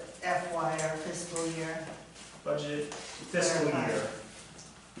put FY or fiscal year. budget fiscal Clarify. year.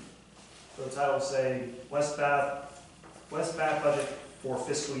 So the title will say West Bath budget for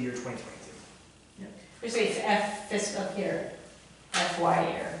fiscal year 2022. Just say it's F fiscal here, FY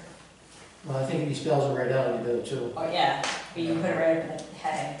year. Well, I think if he spells it right out, it'd be better too. Oh, yeah, but you put it right up in the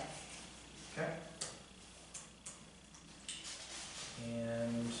heading.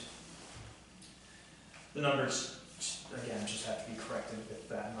 And the numbers, again, just have to be corrected with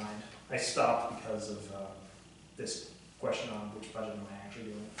that in mind. I stopped because of this question on which budget am I actually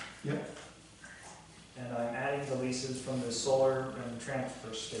doing. Yep. And I'm adding the leases from the solar and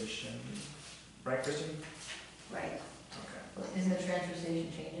transfer station, right, Christine? Right. Okay. Isn't the transfer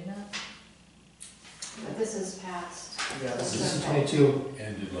station changing now? But this is past. Yeah, this This is, is 22.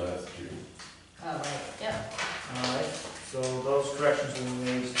 Ended last June. Oh, right, yep. all right, so those corrections will be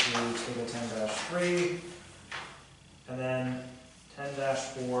made to table 10-3. And then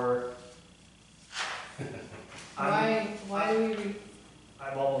 10-4. Why do we,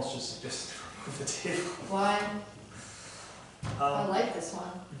 I'm almost just remove the table. why, I Um, like this one.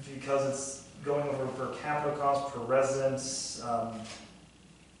 because it's going over per capita cost per residence.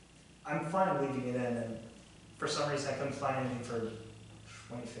 I'm fine leaving it in, and for some reason I couldn't find anything for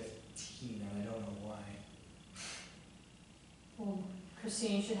 2015, and I don't know why. Well,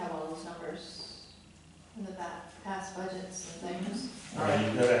 Christine, you should have all those numbers in the past budgets and things. Well,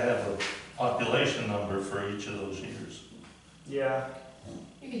 you gotta have a population number for each of those years. Yeah,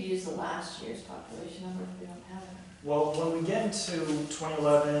 You could use the last year's population number if we don't have it. well, when we get into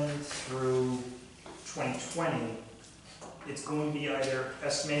 2011 through 2020, it's going to be either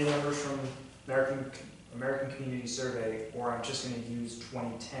estimated numbers from American American Community Survey, or I'm just gonna use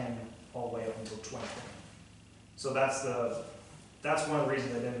 2010 all the way up until 2020. So that's one of the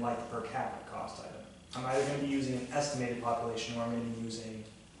reasons I didn't like the per capita cost item. I'm either gonna be using an estimated population, or I'm gonna be using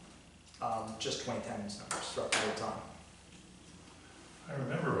just 2010's numbers throughout the whole time. I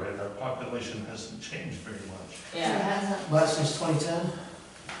remember right, our population hasn't changed very much. It Yeah. hasn't. Last since 2010?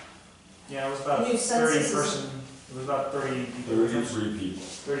 Yeah, it was about New 30 census is- person, it was about 30 people. 33 people.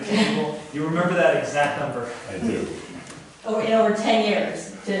 32 people. You remember that exact number? I do. In over 10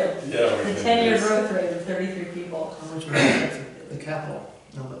 years, too. Yeah. The 10-year growth rate of 33 people, How much was that, the capital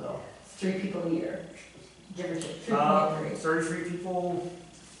number though? 3 people a year, give or take, 3.3. 33 people,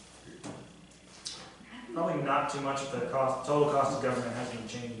 probably not too much of the cost, total cost of government hasn't been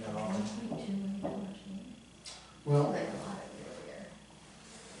changing that often. Well, Like a lot year.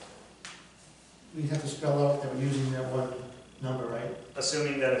 we'd have to spell out that we're using that one number, right?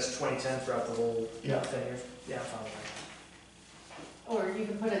 Assuming that it's 2010 throughout the whole Yeah. 10 years, yeah, probably. Or you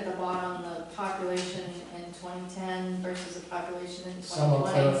can put at the bottom the population in 2010 versus the population in Someone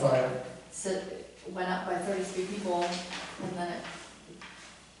 2020. clarify it. So it went up by 33 people, and then it,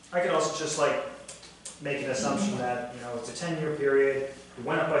 I could also just like make an assumption that, you know, it's a 10-year period, it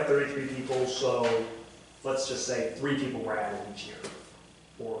went up by 33 people, so let's just say 3 people were added each year,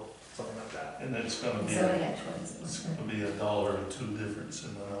 or something like that. And it's gonna be, Somebody had twins. it's gonna be $1 or $2 difference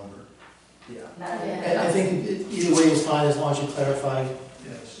in the number. Yeah, Not Yeah. And I think either way is fine as long as you clarify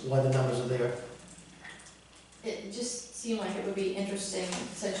Yes. why the numbers are there. it just seemed like it would be interesting,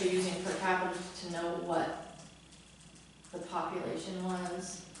 since you're using per capita, to know what the population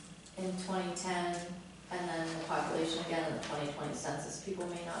was in 2010, and then the population again in the 2020 census. People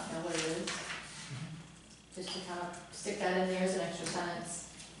may not know what it is. Just to kind of stick that in there as an extra sentence,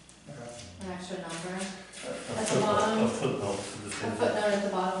 okay. an extra number. A At the bottom. footnote to the A table. footnote at the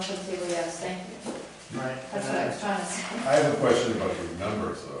bottom of the table, yes, thank you. Right, That's and what I then, was trying to say. I have a question about the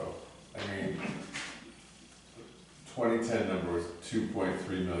numbers though. I mean, 2010 number was 2.3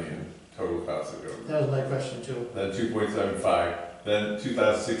 million total cost of government. That was my question too. Then 2.75, then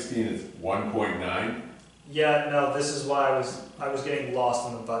 2016 is 1.9, yeah, no, this is why I was getting lost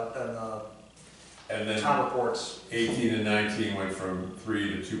in and the then town reports. 18 and 19 went from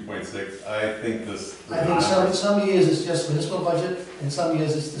 3 to 2.6. I think this. I think some years it's just municipal budget, and some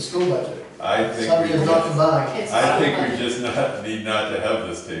years it's the school budget. I think Some years not combined. It's I think fine. we just need not to have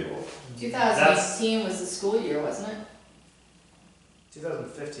this table. 2018 was the school year, wasn't it?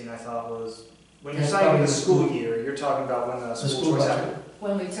 2015, I thought was, when you're Yeah, citing probably the the school school- year, you're talking about when the The school school choice budget. happened.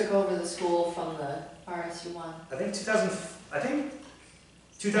 When we took over the school from the RSU1. I think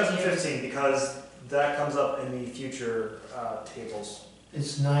 2015, because that comes up in the future tables.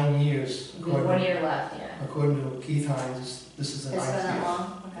 It's 9 years, There's 1 according, year left, yeah. according to Keith Hines, this is the It's been ninth that year.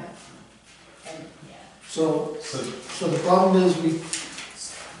 long? Okay. And, yeah. So, So so the problem is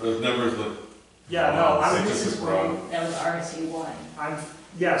those numbers look. Yeah, no, wrong. I'm, They This just is look wrong. when, that was RSU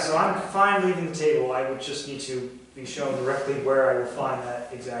 1. so I'm fine leaving the table, I would just need to be shown directly where I will find that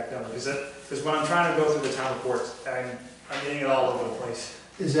exact number, because when I'm trying to go through the town reports, I'm getting it all over the place.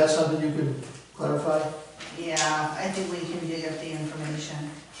 is that something you can clarify? Yeah, I think we can dig up the information.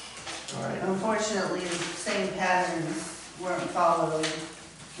 All right. Unfortunately, the same patterns weren't followed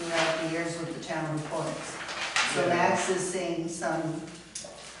throughout the years with the town reports. So Yeah. Max is seeing some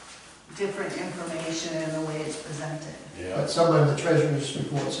different information in the way it's presented. Yeah. But somewhere in the treasurer's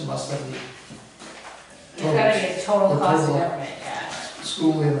reports, it must have the There's gotta be a total The cost of total. government, yeah.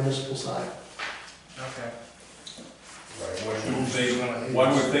 school and municipal side. Okay. Right,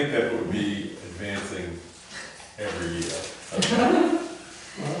 one would think that it would be advancing every year.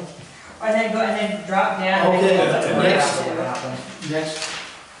 Well, And then drop down. Okay, and That's go what to next. happened. 22. next,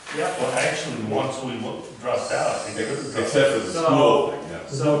 Yep, Well, actually, once we dropped out, they could have dropped. Except for the So- school thing, yeah.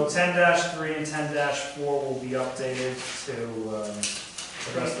 so 10-3 and 10-4 will be updated to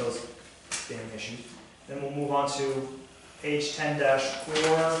address those damn issues. Then we'll move on to page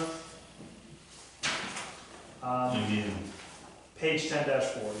 10-4. You mean, Page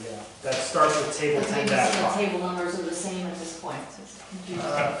 10-4, yeah. That starts with table But maybe some of the 10-5. table numbers are the same at this point, so it's confusing.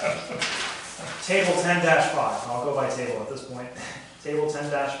 Table 10-5, I'll go by table at this point. Table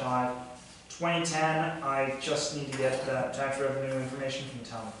 10-5, 2010, I just need to get that tax revenue information from the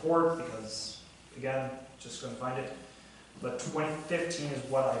town report because, again, just couldn't find it. But 2015 is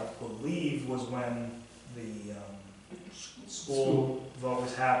what I believe was when the school vote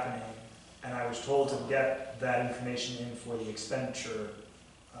was happening. And I was told to get that information in for the expenditure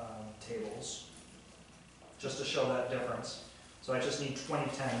tables, just to show that difference. So I just need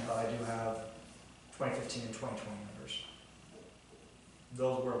 2010, but I do have 2015 and 2020 numbers.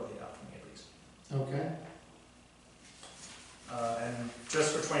 Those were laid out for me at least. Okay, And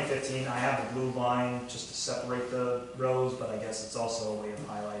just for 2015, I have the blue line just to separate the rows, but I guess it's also a way of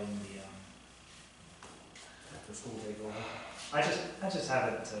highlighting the school takeover. I just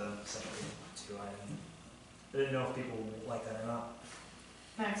have it to separate the two. I didn't know if people would like that or not.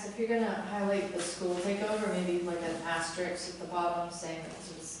 Max, if you're gonna highlight the school takeover, maybe like an asterisk at the bottom saying that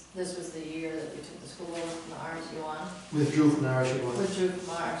this was the year that we took the school over from the RSU one, withdrew from the RSU one. withdrew from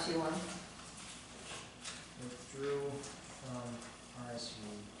the RSU one. Withdrew from RSU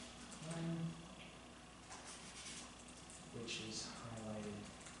 1, which is highlighted.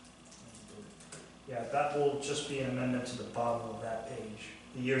 Yeah, that will just be an amendment to the bottom of that page.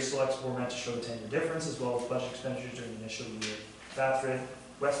 The year selects were meant to show the 10-year difference as well as budget expenditures during the initial year.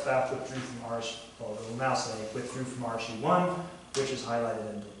 West Bath withdrew from well, it will now say withdrew from RSU 1, which is highlighted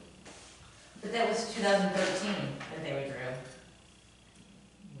in blue. But that was 2013 that they withdrew.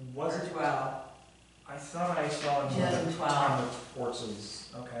 Was Or it? 12. I thought I saw in the 2012. town reports is,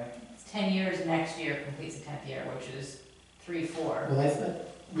 okay. It's 10 years, next year completes the 10th year, which is 3-4. Well, I thought,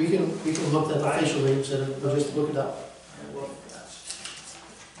 we can look at that officially, instead of, we'll just look it up.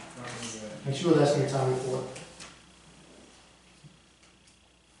 Make sure that's in your town report.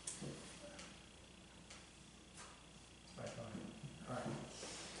 Alright.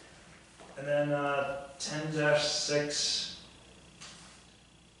 And then 10-6,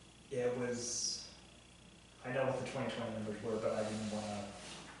 it was, I know what the 2020 numbers were, but I didn't want to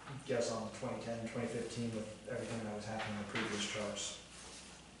guess on 2010 and 2015 with everything that was happening in the previous charts.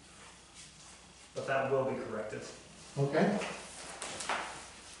 But that will be corrected. Okay?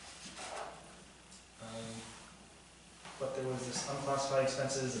 But there was this unclassified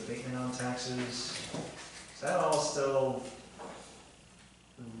expenses, abatement on taxes. Is that all still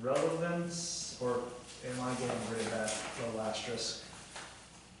relevant, or am I getting rid of that little asterisk?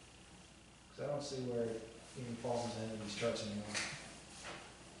 Because I don't see where it even falls into any of these charts anymore.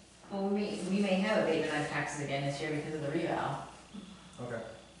 Well, we may have abatement on taxes again this year because of the reval, Okay.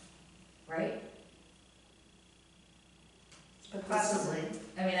 right? But this is- Possibly.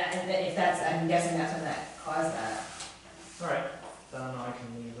 I mean, if that's, I'm guessing that's when that caused that. All right, then I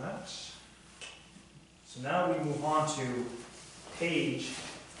can leave that. So now we move on to page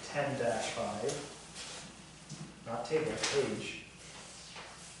 10-5. Not table, page.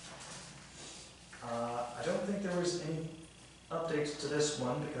 I don't think there was any updates to this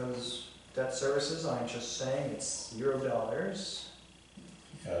one because debt services, I'm just saying it's $0.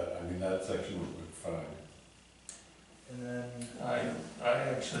 Yeah, I mean, that section would be fine. And then, I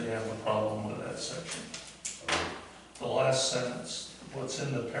actually have a problem with that section. The last sentence, what's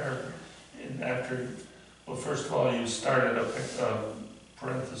in the paragraph, and after, well, first of all, you started a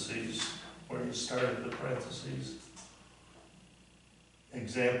parentheses, where you started the parentheses.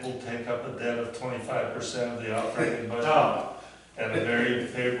 Example, take up a debt of 25% of the operating budget at a very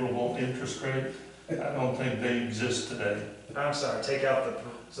favorable interest rate. I don't think they exist today. I'm sorry, take out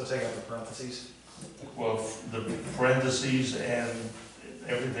the parentheses. Well, the parentheses and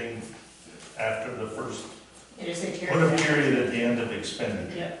everything after the first, It just said put a period at the end of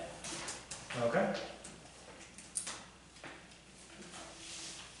expenditure. Yep. Okay.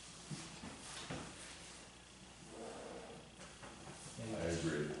 I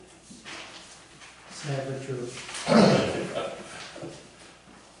agree. Sad but true.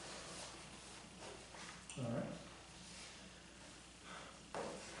 All right.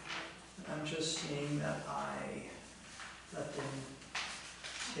 I'm just seeing that I left in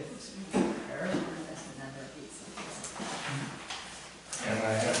TIF compare. And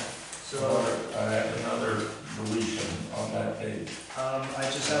I have another deletion on that page. I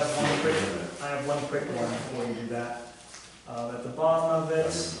just have one quick one before you do that. At the bottom of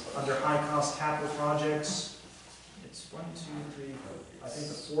it, under high cost capital projects, it's 1, 2, 3, I think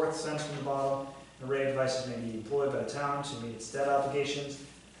the fourth sentence from the bottom, an array of devices may be employed by the town to meet its debt obligations.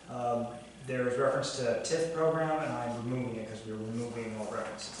 There is reference to a TIF program, and I'm removing it because we're removing all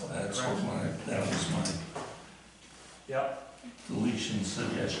references. That was my Yep, deletion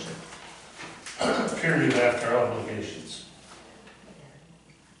suggestion. Period after obligations.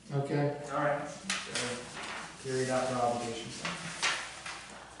 Okay? all right. Period after obligations.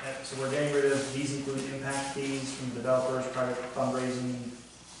 And so we're getting rid of, these include impact fees from developers, private fundraising.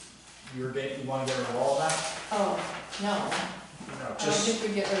 You want to get rid of all of that? Oh, no, No, I don't just, think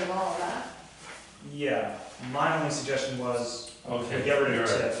we get rid of all of that. yeah, my only suggestion was, Okay. we get rid you're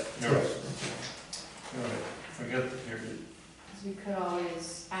of right. TIF. You're right. You're right. Forget the period. Because we could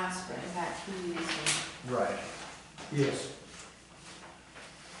always ask for impact fees and Right. Yes.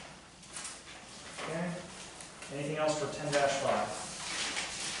 Okay. Anything else for 10-5?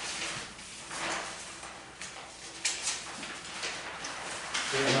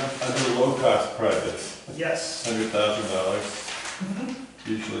 Under low-cost projects, Yes. $100,000.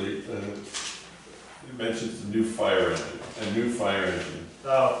 Usually, it mentions a new fire engine,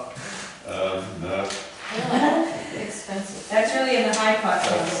 Oh, not, Expensive. That's really in the high cost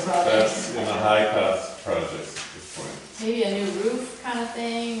of the that's projects. in the high-cost projects at this point. Maybe a new roof kind of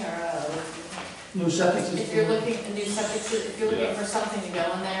thing, or New septic system. if you're looking, a new septic, if you're looking Yeah. for something to go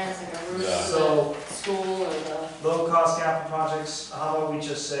in there, it's like a roof, Yeah. for So- the school or the. low-cost capital projects, how about we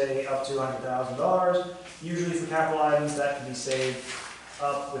just say up to $100,000? Usually for capital items, that can be saved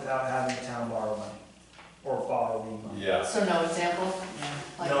up without having the town borrow money, or borrowing money. Yeah, So no example?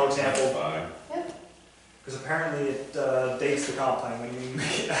 Like- No that's example, fine. because apparently it dates the comp plan when you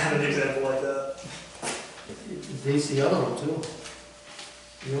add an example like that. Dates the other one too.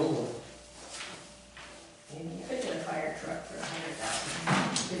 The old one. You could get a fire truck for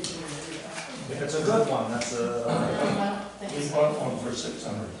 100,000, 15 years ago. If it's a good one, that's No, a, I don't think We so. bought one for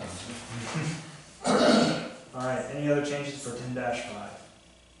 600,000. all right, any other changes for 10-5?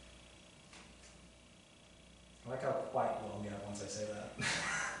 I like how quiet we'll get once I say that.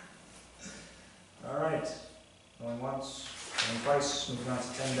 All right, going once, going twice, moving on to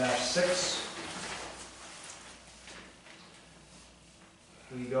 10-6.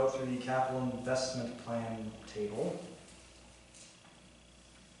 We go through the capital investment plan table.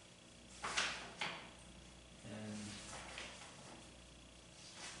 And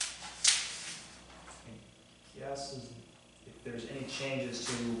I guess if there's any changes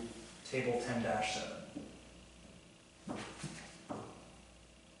to table 10-7.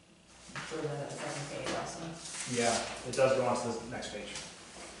 For the second page also. Yeah, it does go on to the next page.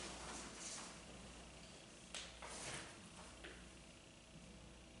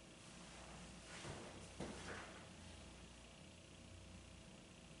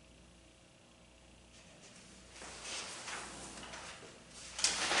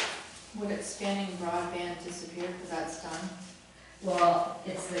 Would expanding broadband disappear because that's done? Well,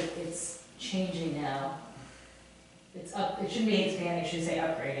 it's changing now. It's up, it shouldn't be expanding, it should say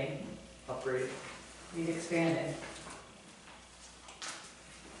upgrading. Upgrade. We've expanded.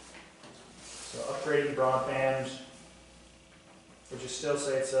 So upgrading broadband, would you still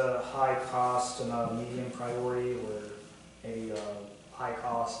say it's a high cost and a medium priority, or a high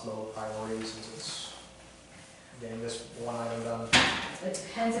cost, low priority, since it's getting this one item done? It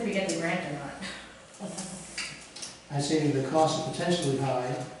depends if we get the grant or not. I say the cost is potentially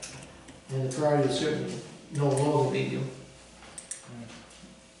high, and the priority is certainly no lower than medium.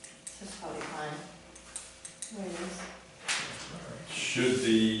 This is probably fine. Where it is. Should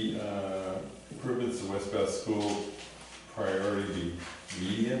the improvements to West Bath School priority be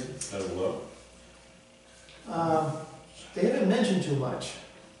medium instead of low? They haven't mentioned too much.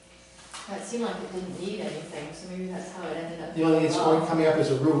 That seemed like it didn't need anything, so maybe that's how it ended up. The only thing that's being low. coming up is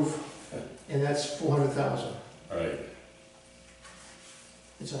a roof, and that's 400,000. Right,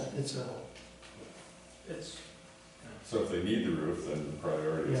 It's It's, so if they need the roof, then the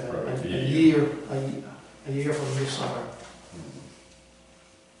priority is yeah, probably a medium. year from this summer.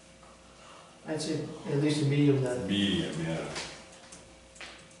 I'd say at least a medium then. Medium, yeah.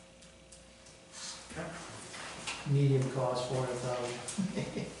 Medium cost,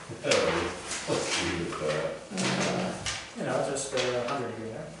 400,000. Let's leave it at that. you know, just 100 here,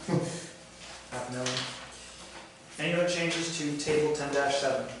 there. $500,000. Any other changes to table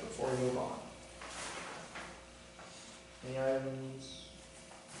 10-7 before we move on? Any items?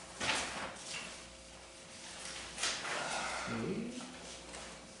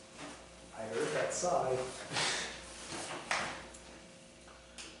 I heard that sigh.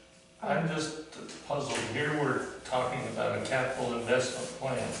 I'm just puzzled. Here we're talking about a capital investment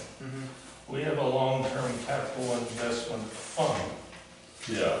plan. We have a long-term capital investment fund,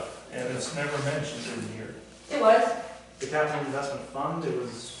 Yeah, and it's never mentioned in here. It was, The capital investment fund, it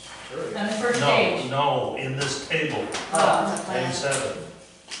was, sure. on the first page. No, in this table, Oh, The plan. page 7.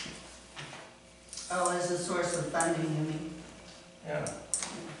 Oh, as a source of funding, you mean? Yeah.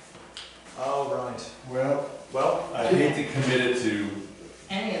 Oh, right. well, I hate to commit it to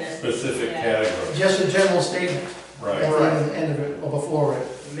Any of this. specific Yeah. categories. Just a general statement, at Right, the end of it, or before it.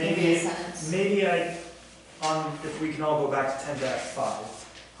 Maybe a Maybe, sentence. maybe if we can all go back to 10-5.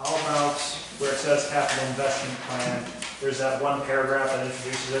 How about where it says capital investment plan, there's that one paragraph that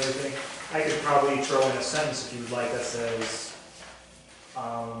introduces everything. I could probably throw in a sentence if you would like that says,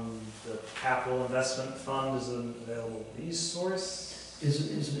 the capital investment fund is an available resource.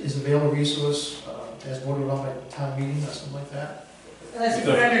 Is available resource as voted on by town meeting or something like that? Unless you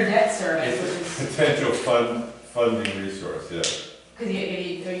put it under debt service, which is, potential funding resource, yeah. because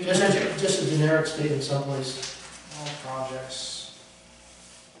you Just a generic statement someplace. All projects.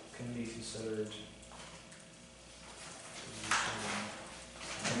 can be considered.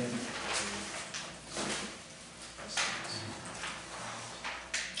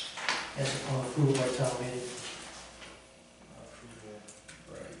 As upon approval by town meeting. Approval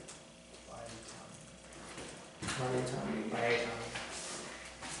Right. by the Monday town meeting. by a town.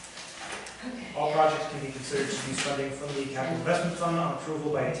 All projects can be considered to use funding from the capital investment fund on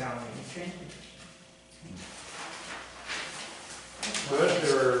approval by a town meeting. Good,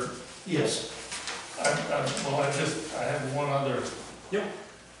 or? Yes. I have one other. Yep.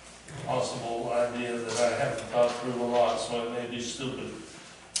 Possible idea that I haven't thought through a lot, so it may be stupid.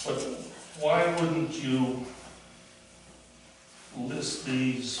 But why wouldn't you list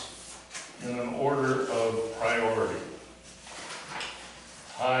these in an order of priority?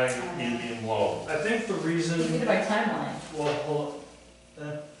 High, medium, low. I think the You reason. did it by timeline. Well, hold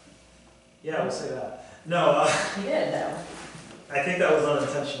on. Yeah, we'll say that. No, You did, though. I think that was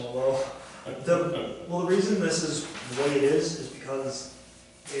unintentional, though. The reason this is the way it is because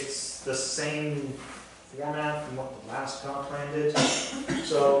it's the same format from what the last comp plan did.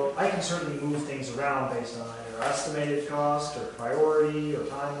 So I can certainly move things around based on either estimated cost or priority or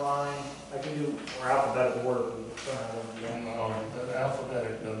timeline. I can do, or alphabetical order, we don't have one yet. No, the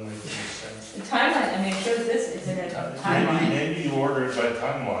alphabetic doesn't make any sense. The timeline, I mean, it shows this, it's in a timeline. Maybe you order it by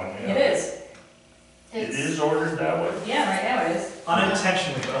timeline, yeah. It is. It is ordered that way? Yeah, right now it is.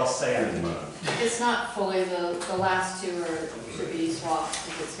 Unintentionally, but I'll say it. It's not fully, the last two are to be swapped,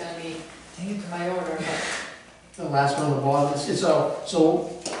 if it's gonna be in my order, but The last one on the bottom, so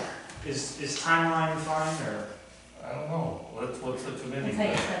Is timeline fine, or? I don't know, what's the committee That's how you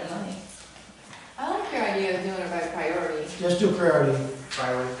think? spend money. I like your idea of doing it by priority. just do priority.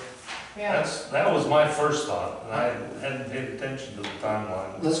 Priority. Yeah, That was my first thought, and I hadn't paid attention to the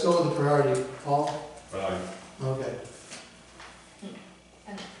timeline. Let's go with the priority. Paul? Fine. Okay.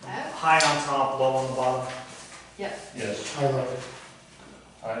 and that, High on top, low on the bottom. Yes, I love it.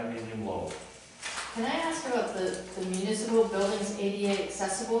 high, medium, low. can I ask about the municipal buildings ADA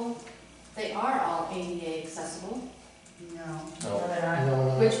accessible? They are all ADA accessible. No. No, No, they're not. No,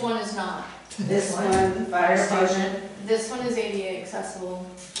 no. Which one is not? This one, fire station, This one is ADA accessible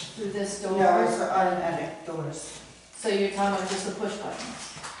through this door. doors are automatic doors. So you're talking about just the push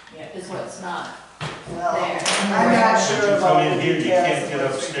buttons, Yeah. is what's not Well, there. I'm not If sure you about come in the here, you details can't of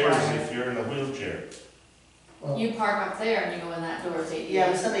get what's upstairs required. if you're in a wheelchair. Well, You park up there and you go in that door, it's ADA.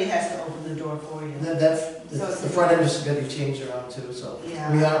 Yeah, but somebody has to open the door for you. the front end is gonna be changed around too, so.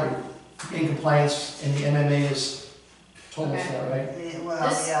 Yeah. We are in compliance and the MMA is told us Okay. that, right? Well,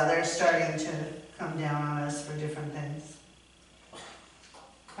 This- yeah, they're starting to come down on us for different things.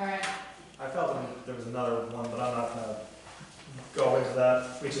 All right, I felt there was another one, but I'm not gonna go into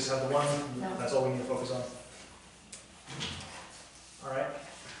that. We just have the one, No. that's all we need to focus on. All right.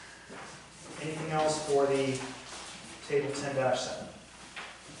 Anything else for the table 10-7?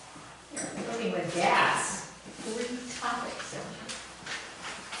 Working with gas, 3 topics.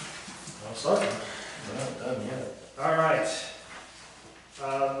 No, sorry. We're not done yet. All right.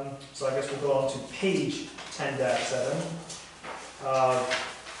 So I guess we'll go on to page 10-7.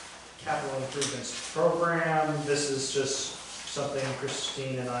 Capital improvements program. This is just something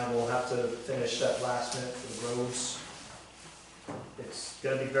Christine and I will have to finish that last minute for the roads. It's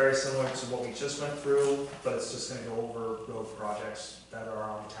gonna be very similar to what we just went through, but it's just gonna go over road projects that are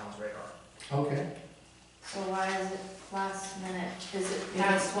on the town's radar. Okay. so why is it last minute? Is it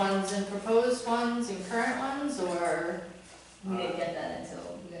past ones and proposed ones and current ones, or? We didn't get that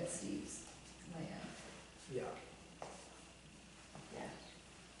until we got Steve's layout. Yeah. Yeah.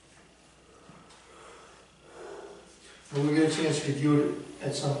 Well, we'll get a chance to review it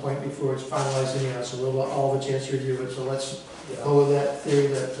at some point before it's finalized anyhow, so we'll all have a chance to review it. So let's go with that theory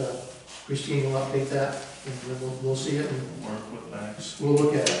that Christine will update that, and then we'll see it, and Work with Max. we'll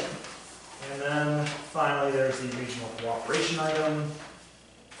look at it. And then finally, there's the regional cooperation item,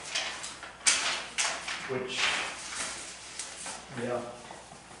 which, yeah.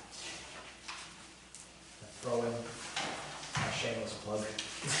 Throw in a shameless plug.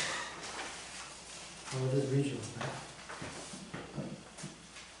 Well, it is regional, right?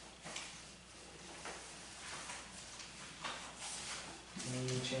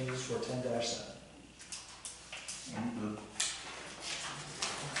 Any changes for 10-7? I'm good.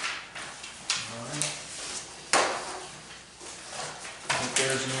 Alright. If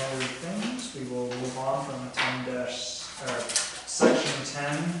there's no other things, we will move on from section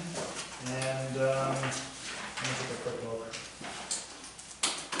 10, and, let me take a quick look.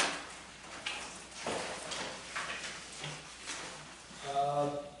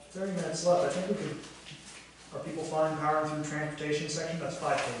 30 minutes left, I think we could Are people fine powering through transportation section? That's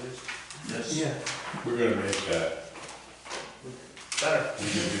 5 pages. Yes. Yeah. We're gonna make that, Better. we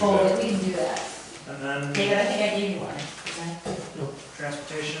can do Oh, that. we can do that. And then David, I think I gave you one. didn't I?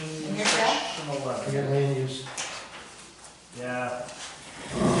 transportation In your section I 11. got land use. Yeah.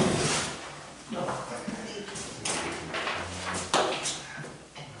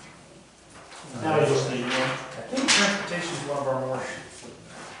 Now I just need one. I think transportation is one of our more, I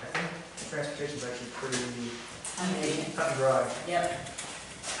think transportation is actually pretty I'm reading it. cut and dry. Yep.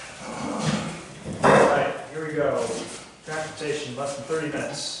 Alright, here we go. Transportation, less than 30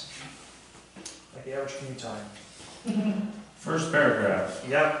 minutes. Like the average commute time. First paragraph,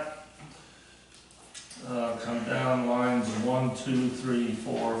 Yep. come down lines 1, 2, 3,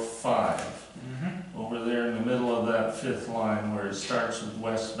 4, 5. Mm-hmm. Over there in the middle of that fifth line where it starts with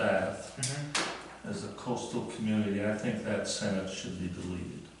West Bath Mm-hmm. as a coastal community, I think that sentence should be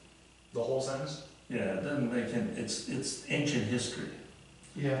deleted. The whole sentence? Yeah, it doesn't make it, it's ancient history.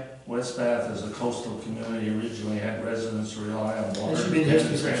 Yeah. West Bath as a coastal community originally had residents rely on water should be in the and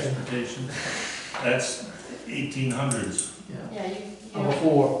history section. transportation. That's 1800s. Yeah. Yeah, you Or know,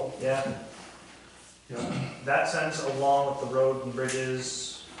 before. Yeah. Yeah. That sentence along with the road and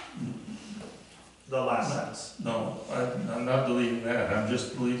bridges, the last sentence. No, I'm not deleting that, I'm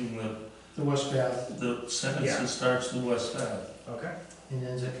just deleting The West Bath the sentence Yeah. that starts with West Bath. Okay. and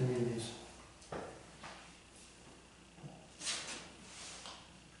ends at communities.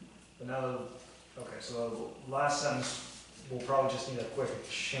 But now, okay, so the last sentence, we'll probably just need a quick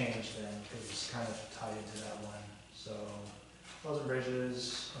change then, because it's kind of tied into that one. So, roads and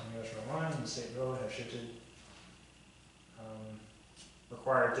bridges on the US Road line and the state road have shifted.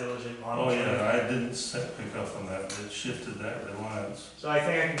 Require diligent Oh monitoring. yeah, I didn't pick up on that, it shifted that reliance. So I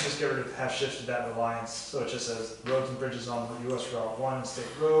think I can just get rid of have shifted that reliance, so it just says roads and bridges on the US Route 1 and State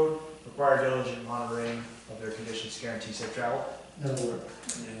Road require diligent monitoring of their conditions to guarantee safe travel. That'll work.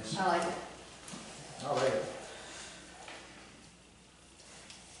 Yes. I like it. I like it.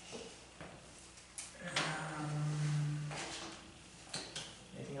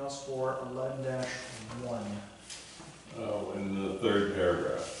 Anything else for 11-1? Oh, in the third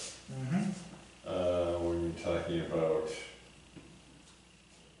paragraph, Mm-hmm. when you're talking about,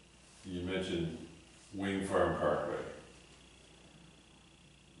 you mentioned Wing Farm Parkway.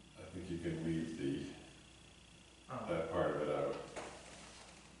 I think you can leave that part of it out.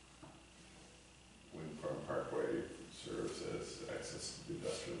 Wing Farm Parkway serves as access to the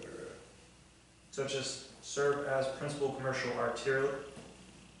industrial area. So just serve as principal commercial arterials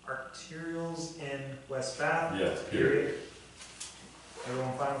in West Bath. Yes, period.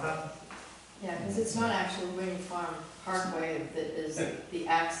 Everyone fine with that? Yeah, because it's not actually Wing Farm Parkway that is the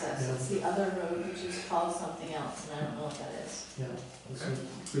access, it's the other road which is called something else, and I don't know what that is. Yeah,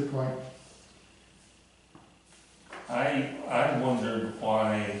 that's a good point. I wondered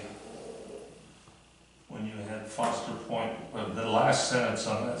why, when you had Foster Point, the last sentence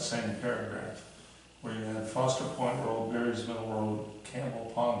on that same paragraph, where you had Foster Point Road, Berrysville Road,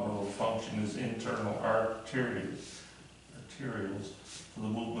 Campbell Pond Road function as internal arterials for the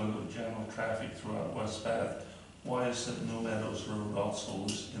movement of general traffic throughout West Bath. Why is that New Meadows Road also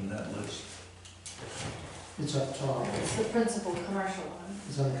in that list? It's up top. It's the principal commercial one.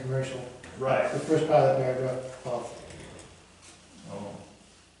 It's on the commercial. Right. The first part of the paragraph, well, Oh,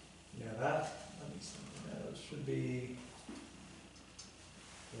 Yeah, that should be,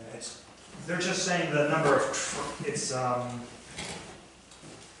 yeah, they're just saying the number of, it's,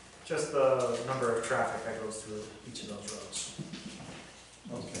 just the number of traffic that goes through each of those roads.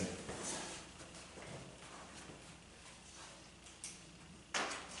 okay.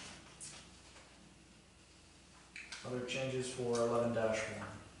 Other changes for 11-1.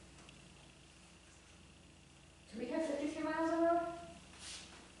 Do we have 53 miles of road?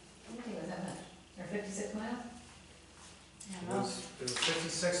 I don't think it was that much. Or 56 miles? It was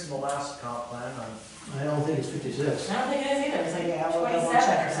 56 in the last comp plan, I don't think it's 56. I don't think it is either, it's like Yeah, we'll double 27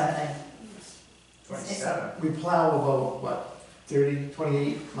 check or something. 27. We plow about, what, 30,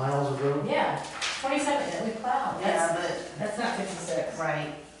 28 miles of road? Yeah, 27, and we plow, Yeah, that's not 56. but,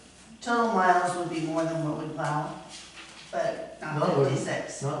 right, total miles would be more than what we plow, but No, not it wouldn't.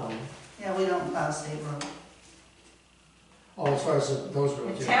 56. Not one. Yeah, we don't plow state road. Oh, as far as those The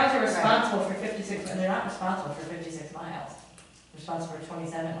roads, yeah. towns are responsible for 56, and they're not responsible for 56 miles. They're responsible for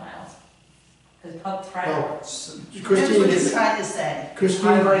 27 miles. Because private, Oh, So- That's Christine what he's is, trying to say, Christine,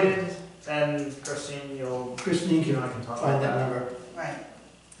 Highlighted, and Christine, Christine you can and I can talk find about that that. number. right.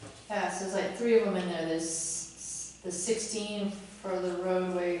 Yeah, so there's like 3 of them in there, there's the 16 for the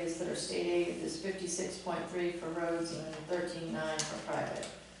roadways that are state aid, there's 56.3 for roads, and then 13.9 for private.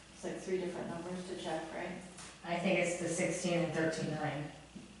 It's like 3 different numbers to check, right? I think it's the 16 and 13.9.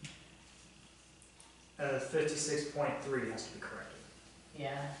 And 56.3 has to be corrected.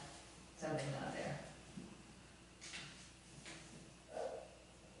 Yeah, something not there.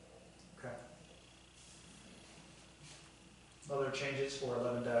 Okay. Other changes for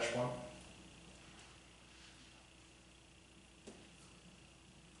 11-1?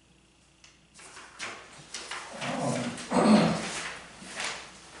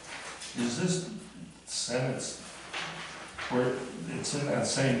 Is this sentence where it's in that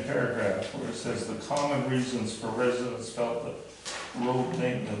same paragraph where it says the common reasons for residents felt that road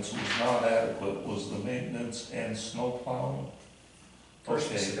maintenance was not adequate was the maintenance and snow plowing? For Okay,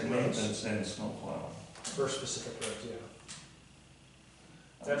 specific roads. maintenance and snow plowing. For specific roads, yeah.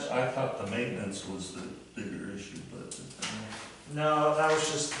 I thought the maintenance was the bigger issue, but. No, that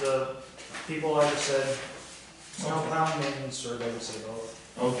was just the people either said snow Okay. plowing maintenance, or they would say both.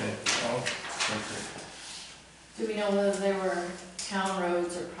 Okay, well, okay. Do we know whether they were town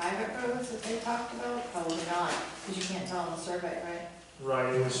roads or private roads that they talked about? Probably not, because you can't tell on the survey, right?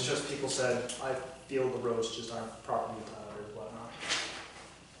 Right, it was just people said, I feel the roads just aren't properly plowed or whatnot.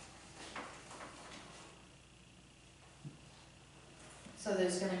 So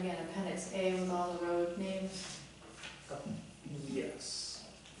there's gonna be an appendix A with all the road names? Yes.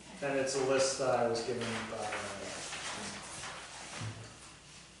 And it's a list that I was given by,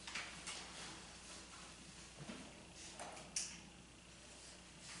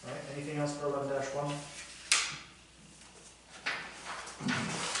 Alright, anything else for 11-1?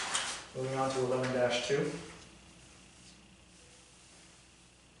 Moving on to 11-2.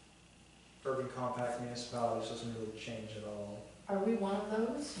 Urban compact municipalities doesn't really change at all. Are we one of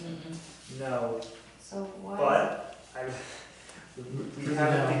those? No, So why? but we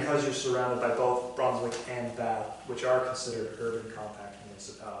have it because you're surrounded by both Brunswick and Bath, which are considered urban compact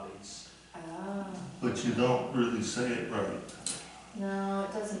municipalities. Ah, But you don't really say it right. no,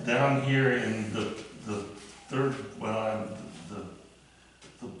 it doesn't. Down here in the third, well,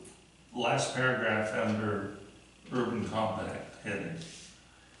 the last paragraph under urban compact heading,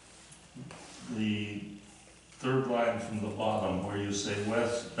 the third line from the bottom where you say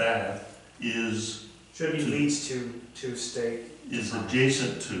West Bath is Should be leads to state. is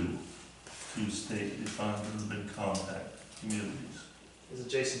adjacent to state-defined urban compact communities. Is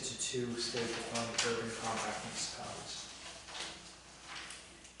adjacent to two state-defined urban compact municipalities.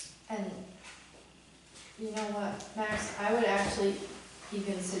 And you know what, Max, I would actually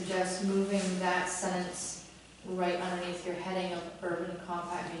even suggest moving that sentence right underneath your heading of urban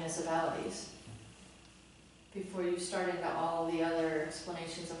compact municipalities before you start into all the other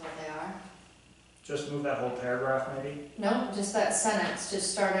explanations of what they are. Just move that whole paragraph maybe? No, just that sentence,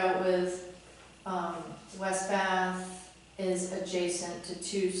 just start out with, West Bath is adjacent to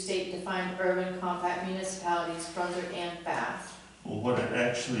two state-defined urban compact municipalities, Brunswick and Bath. Well, what it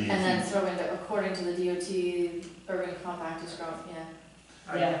actually And then is, throw into, according to the DOT, urban compact is grown,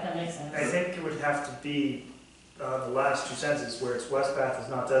 yeah. Yeah, that makes sense. I think it would have to be the last two sentences where it's West Bath is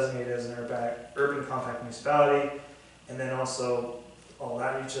not designated as an urban compact municipality, and then also all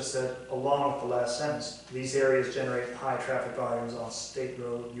that you just said, along with the last sentence, these areas generate high traffic volumes on State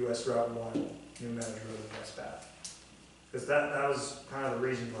Road, US Route 1, New Meadows Road, and West Bath. Because that was kind of the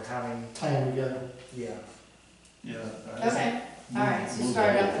reason for having, Tie them together. yeah. yeah. Okay, all right, so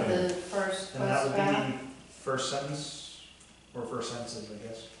start up with the first And that West would Bath. be first sentence, or first sentences, I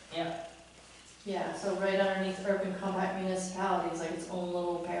guess. Yeah, Yeah, so right underneath urban compact municipalities, like its own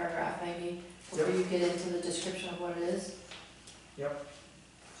little paragraph maybe, before Yep. you get into the description of what it is.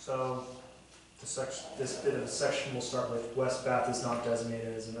 So, this bit of the section will start with West Bath is not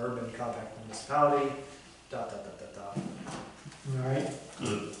designated as an urban compact municipality, ... All right.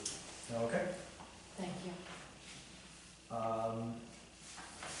 Good. Okay. Thank you.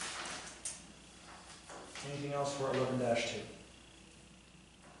 Anything else for 11-2?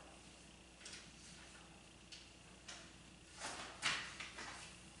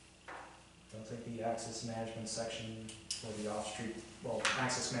 Don't think the access management section or the off-street, well,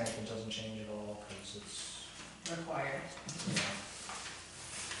 access management doesn't change at all because it's, required. you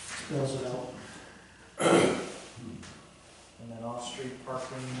know, Spells it out. and then off-street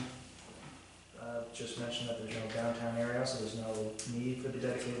parking, just mentioned that there's no downtown area, so there's no need for the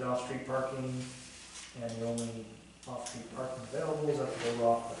dedicated off-street parking. And the only off-street parking available is at the Little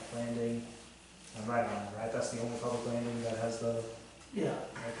Rock Landing. I'm right on that, right? That's the only public landing that has the, Yeah,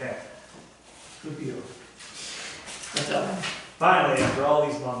 okay. good view. That's up. Finally, after all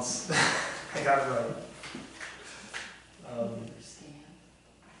these months, I got it right.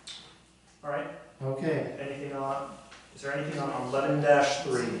 All right, Okay. anything on, is there anything on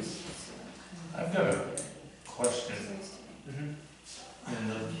 11-3? I've got a question. Mhm. In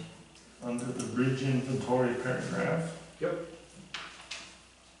the, under the bridge inventory paragraph. Yep.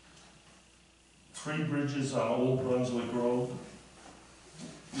 3 bridges on Old Brunswick Road.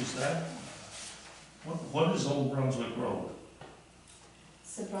 Is that, what is Old Brunswick Road?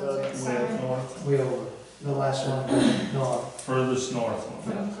 It's the Brunswick Way up side, north, Way over, the last one, north. furthest north one.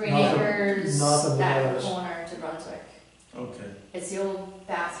 from Green North of- Acres, north of the that Meadows. corner to Brunswick. Okay, It's the old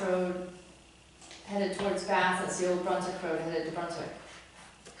Bath Road headed towards Bath, it's the old Brunswick Road headed to Brunswick.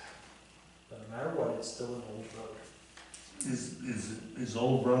 Doesn't matter what, it's still an old road. is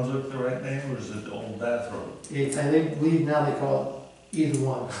Old Brunswick the right name, or is it Old Bath Road? It's, I think, believe now they call it either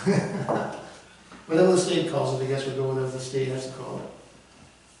one. Whatever the state calls it, I guess we'll go with whatever the state has to call it.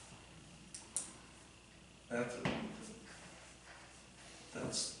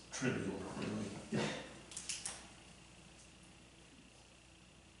 That's trivial, really.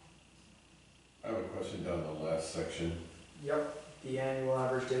 I have a question down the last section. Yep, the annual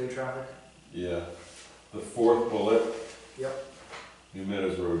average daily traffic. Yeah, the 4th bullet. Yep. New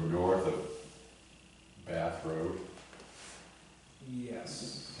Meadows Road north of Bath Road.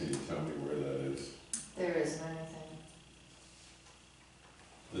 Yes. Can you tell me where that is? There isn't anything.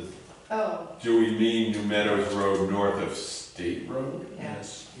 The- Oh, Do we mean New Meadows Road north of State Road? yeah,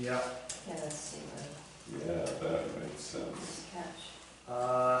 Yep. yeah, that's State Road, Yeah, that makes sense. Just catch.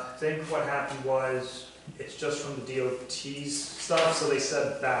 I think what happened was, it's just from the DOT's stuff, so they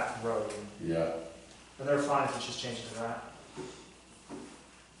said Bath Road. Yeah, And they're fine if it's just changed to that.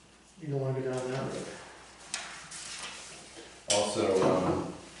 You don't wanna go down that road.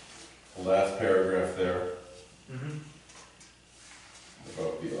 also, the last paragraph there Mm-hmm.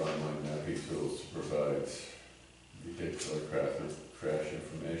 about the online mapping tools to provide vehicular crash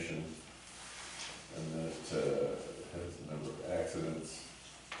information. And that has the number of accidents.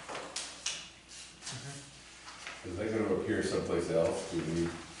 Is that gonna appear someplace else?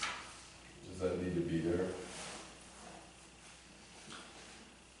 Does that need to be there?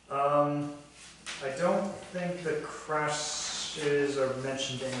 I don't think the crashes are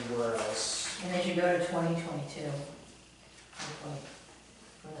mentioned anywhere else. And they should go to 2022.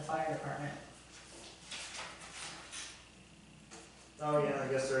 From the fire department. Oh, yeah, I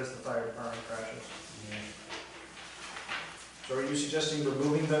guess there is the fire department crashes. So are you suggesting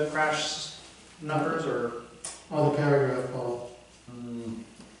removing the crash numbers, or? Oh, the paragraph, Paul.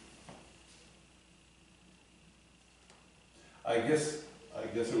 I guess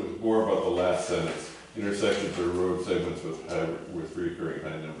it was more about the last sentence. Intersections or road segments with recurring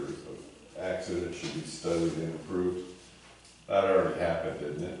high numbers of accidents should be studied and improved. That already happened,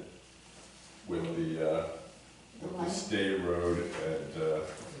 didn't it? With the State Road and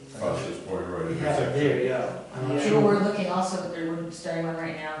Foster's Point Road We have it intersection. there, yeah. I'm not People sure. were looking also, they're starting one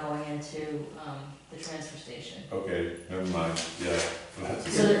right now going into, the transfer station. Okay, never mind, yeah. That's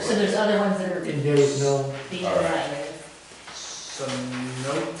a So good one. there's other ones that are And there is no, being All right. evaluated. Some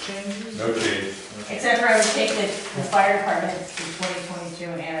note changes? No change. Except for I would take the fire department to 2022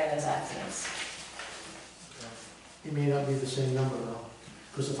 and add those accidents. it may not be the same number though,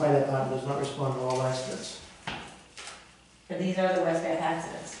 because the fire department does not respond to all accidents. But these are the West Bath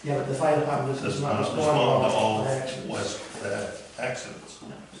accidents. Yeah, but the fire department Does does not not respond respond to to all all accidents. West Bath accidents.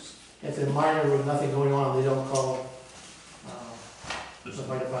 If they're minor with nothing going on, they don't call, the There's-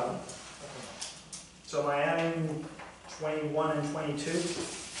 fire department. So am I adding 21 and 22?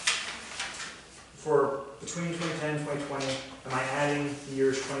 For between 2010 and 2020, am I adding the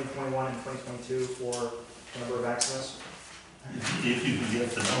years 2021 and 2022 for the number of accidents? If you can get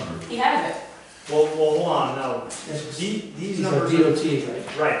the number. He has it. Well, hold on, no. Yes, These these are numbers are, DOT,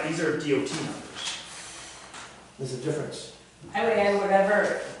 right? right, these are DOT numbers. There's a difference. I would add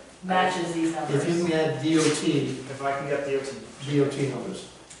whatever matches these If you numbers. can add DOT, If I can get DOT. DOT numbers.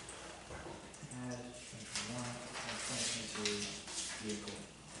 Add 2021 and 2022 vehicle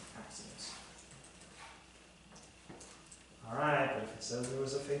accidents. All right, but if it says there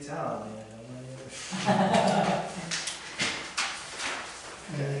was a fatality, I don't know.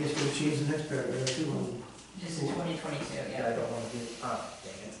 And I guess we'll change the next paragraph too. Just in 2022, Yeah, I yeah. don't want to do,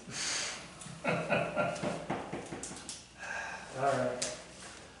 dang it. All right.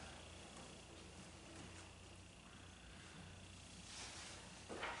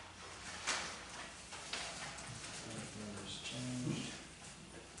 Numbers changed.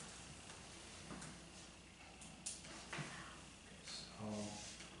 So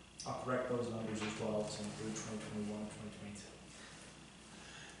I'll correct those numbers as well to include 2021,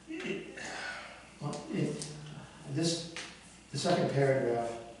 2022. Well, the second paragraph,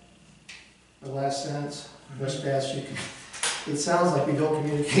 the last sentence, West Bath, it sounds like we don't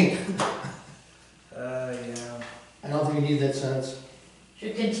communicate. Yeah. need that sentence.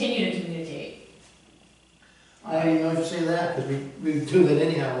 Should continue to communicate. I don't even know if you say that, because we do that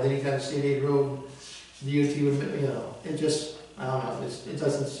anyhow, with any kind of state aid road, DOT would, you know, it just, I don't know, it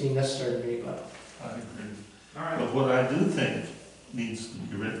doesn't seem necessary to me, but. I agree. All right. But what I do think needs to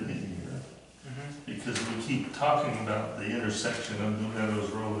be written in here, Mhm, because we keep talking about the intersection of New Meadows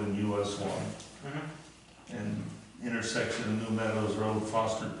Road and US one, mhm, and intersection of New Meadows Road,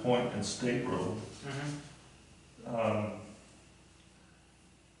 Foster Point, and State Road. mhm.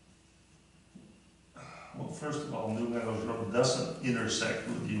 Well, first of all, New Meadows Road doesn't intersect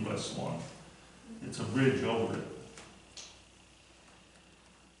with US one. It's a bridge over it.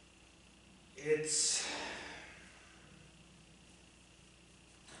 It's,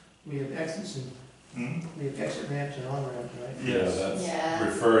 We have exits and, Hmm? we have exit ramps and on ramps, right? Yeah, Yes. that's Yeah.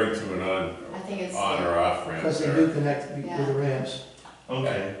 referring to an I think it's, on or off ramp Because they there. do connect with the ramps.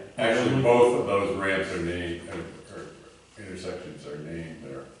 Okay. Actually, both of those ramps are named, or intersections are named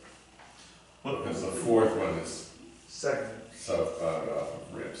there. What, Because the fourth one is second. southbound off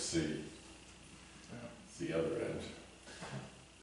of ramp C. It's the other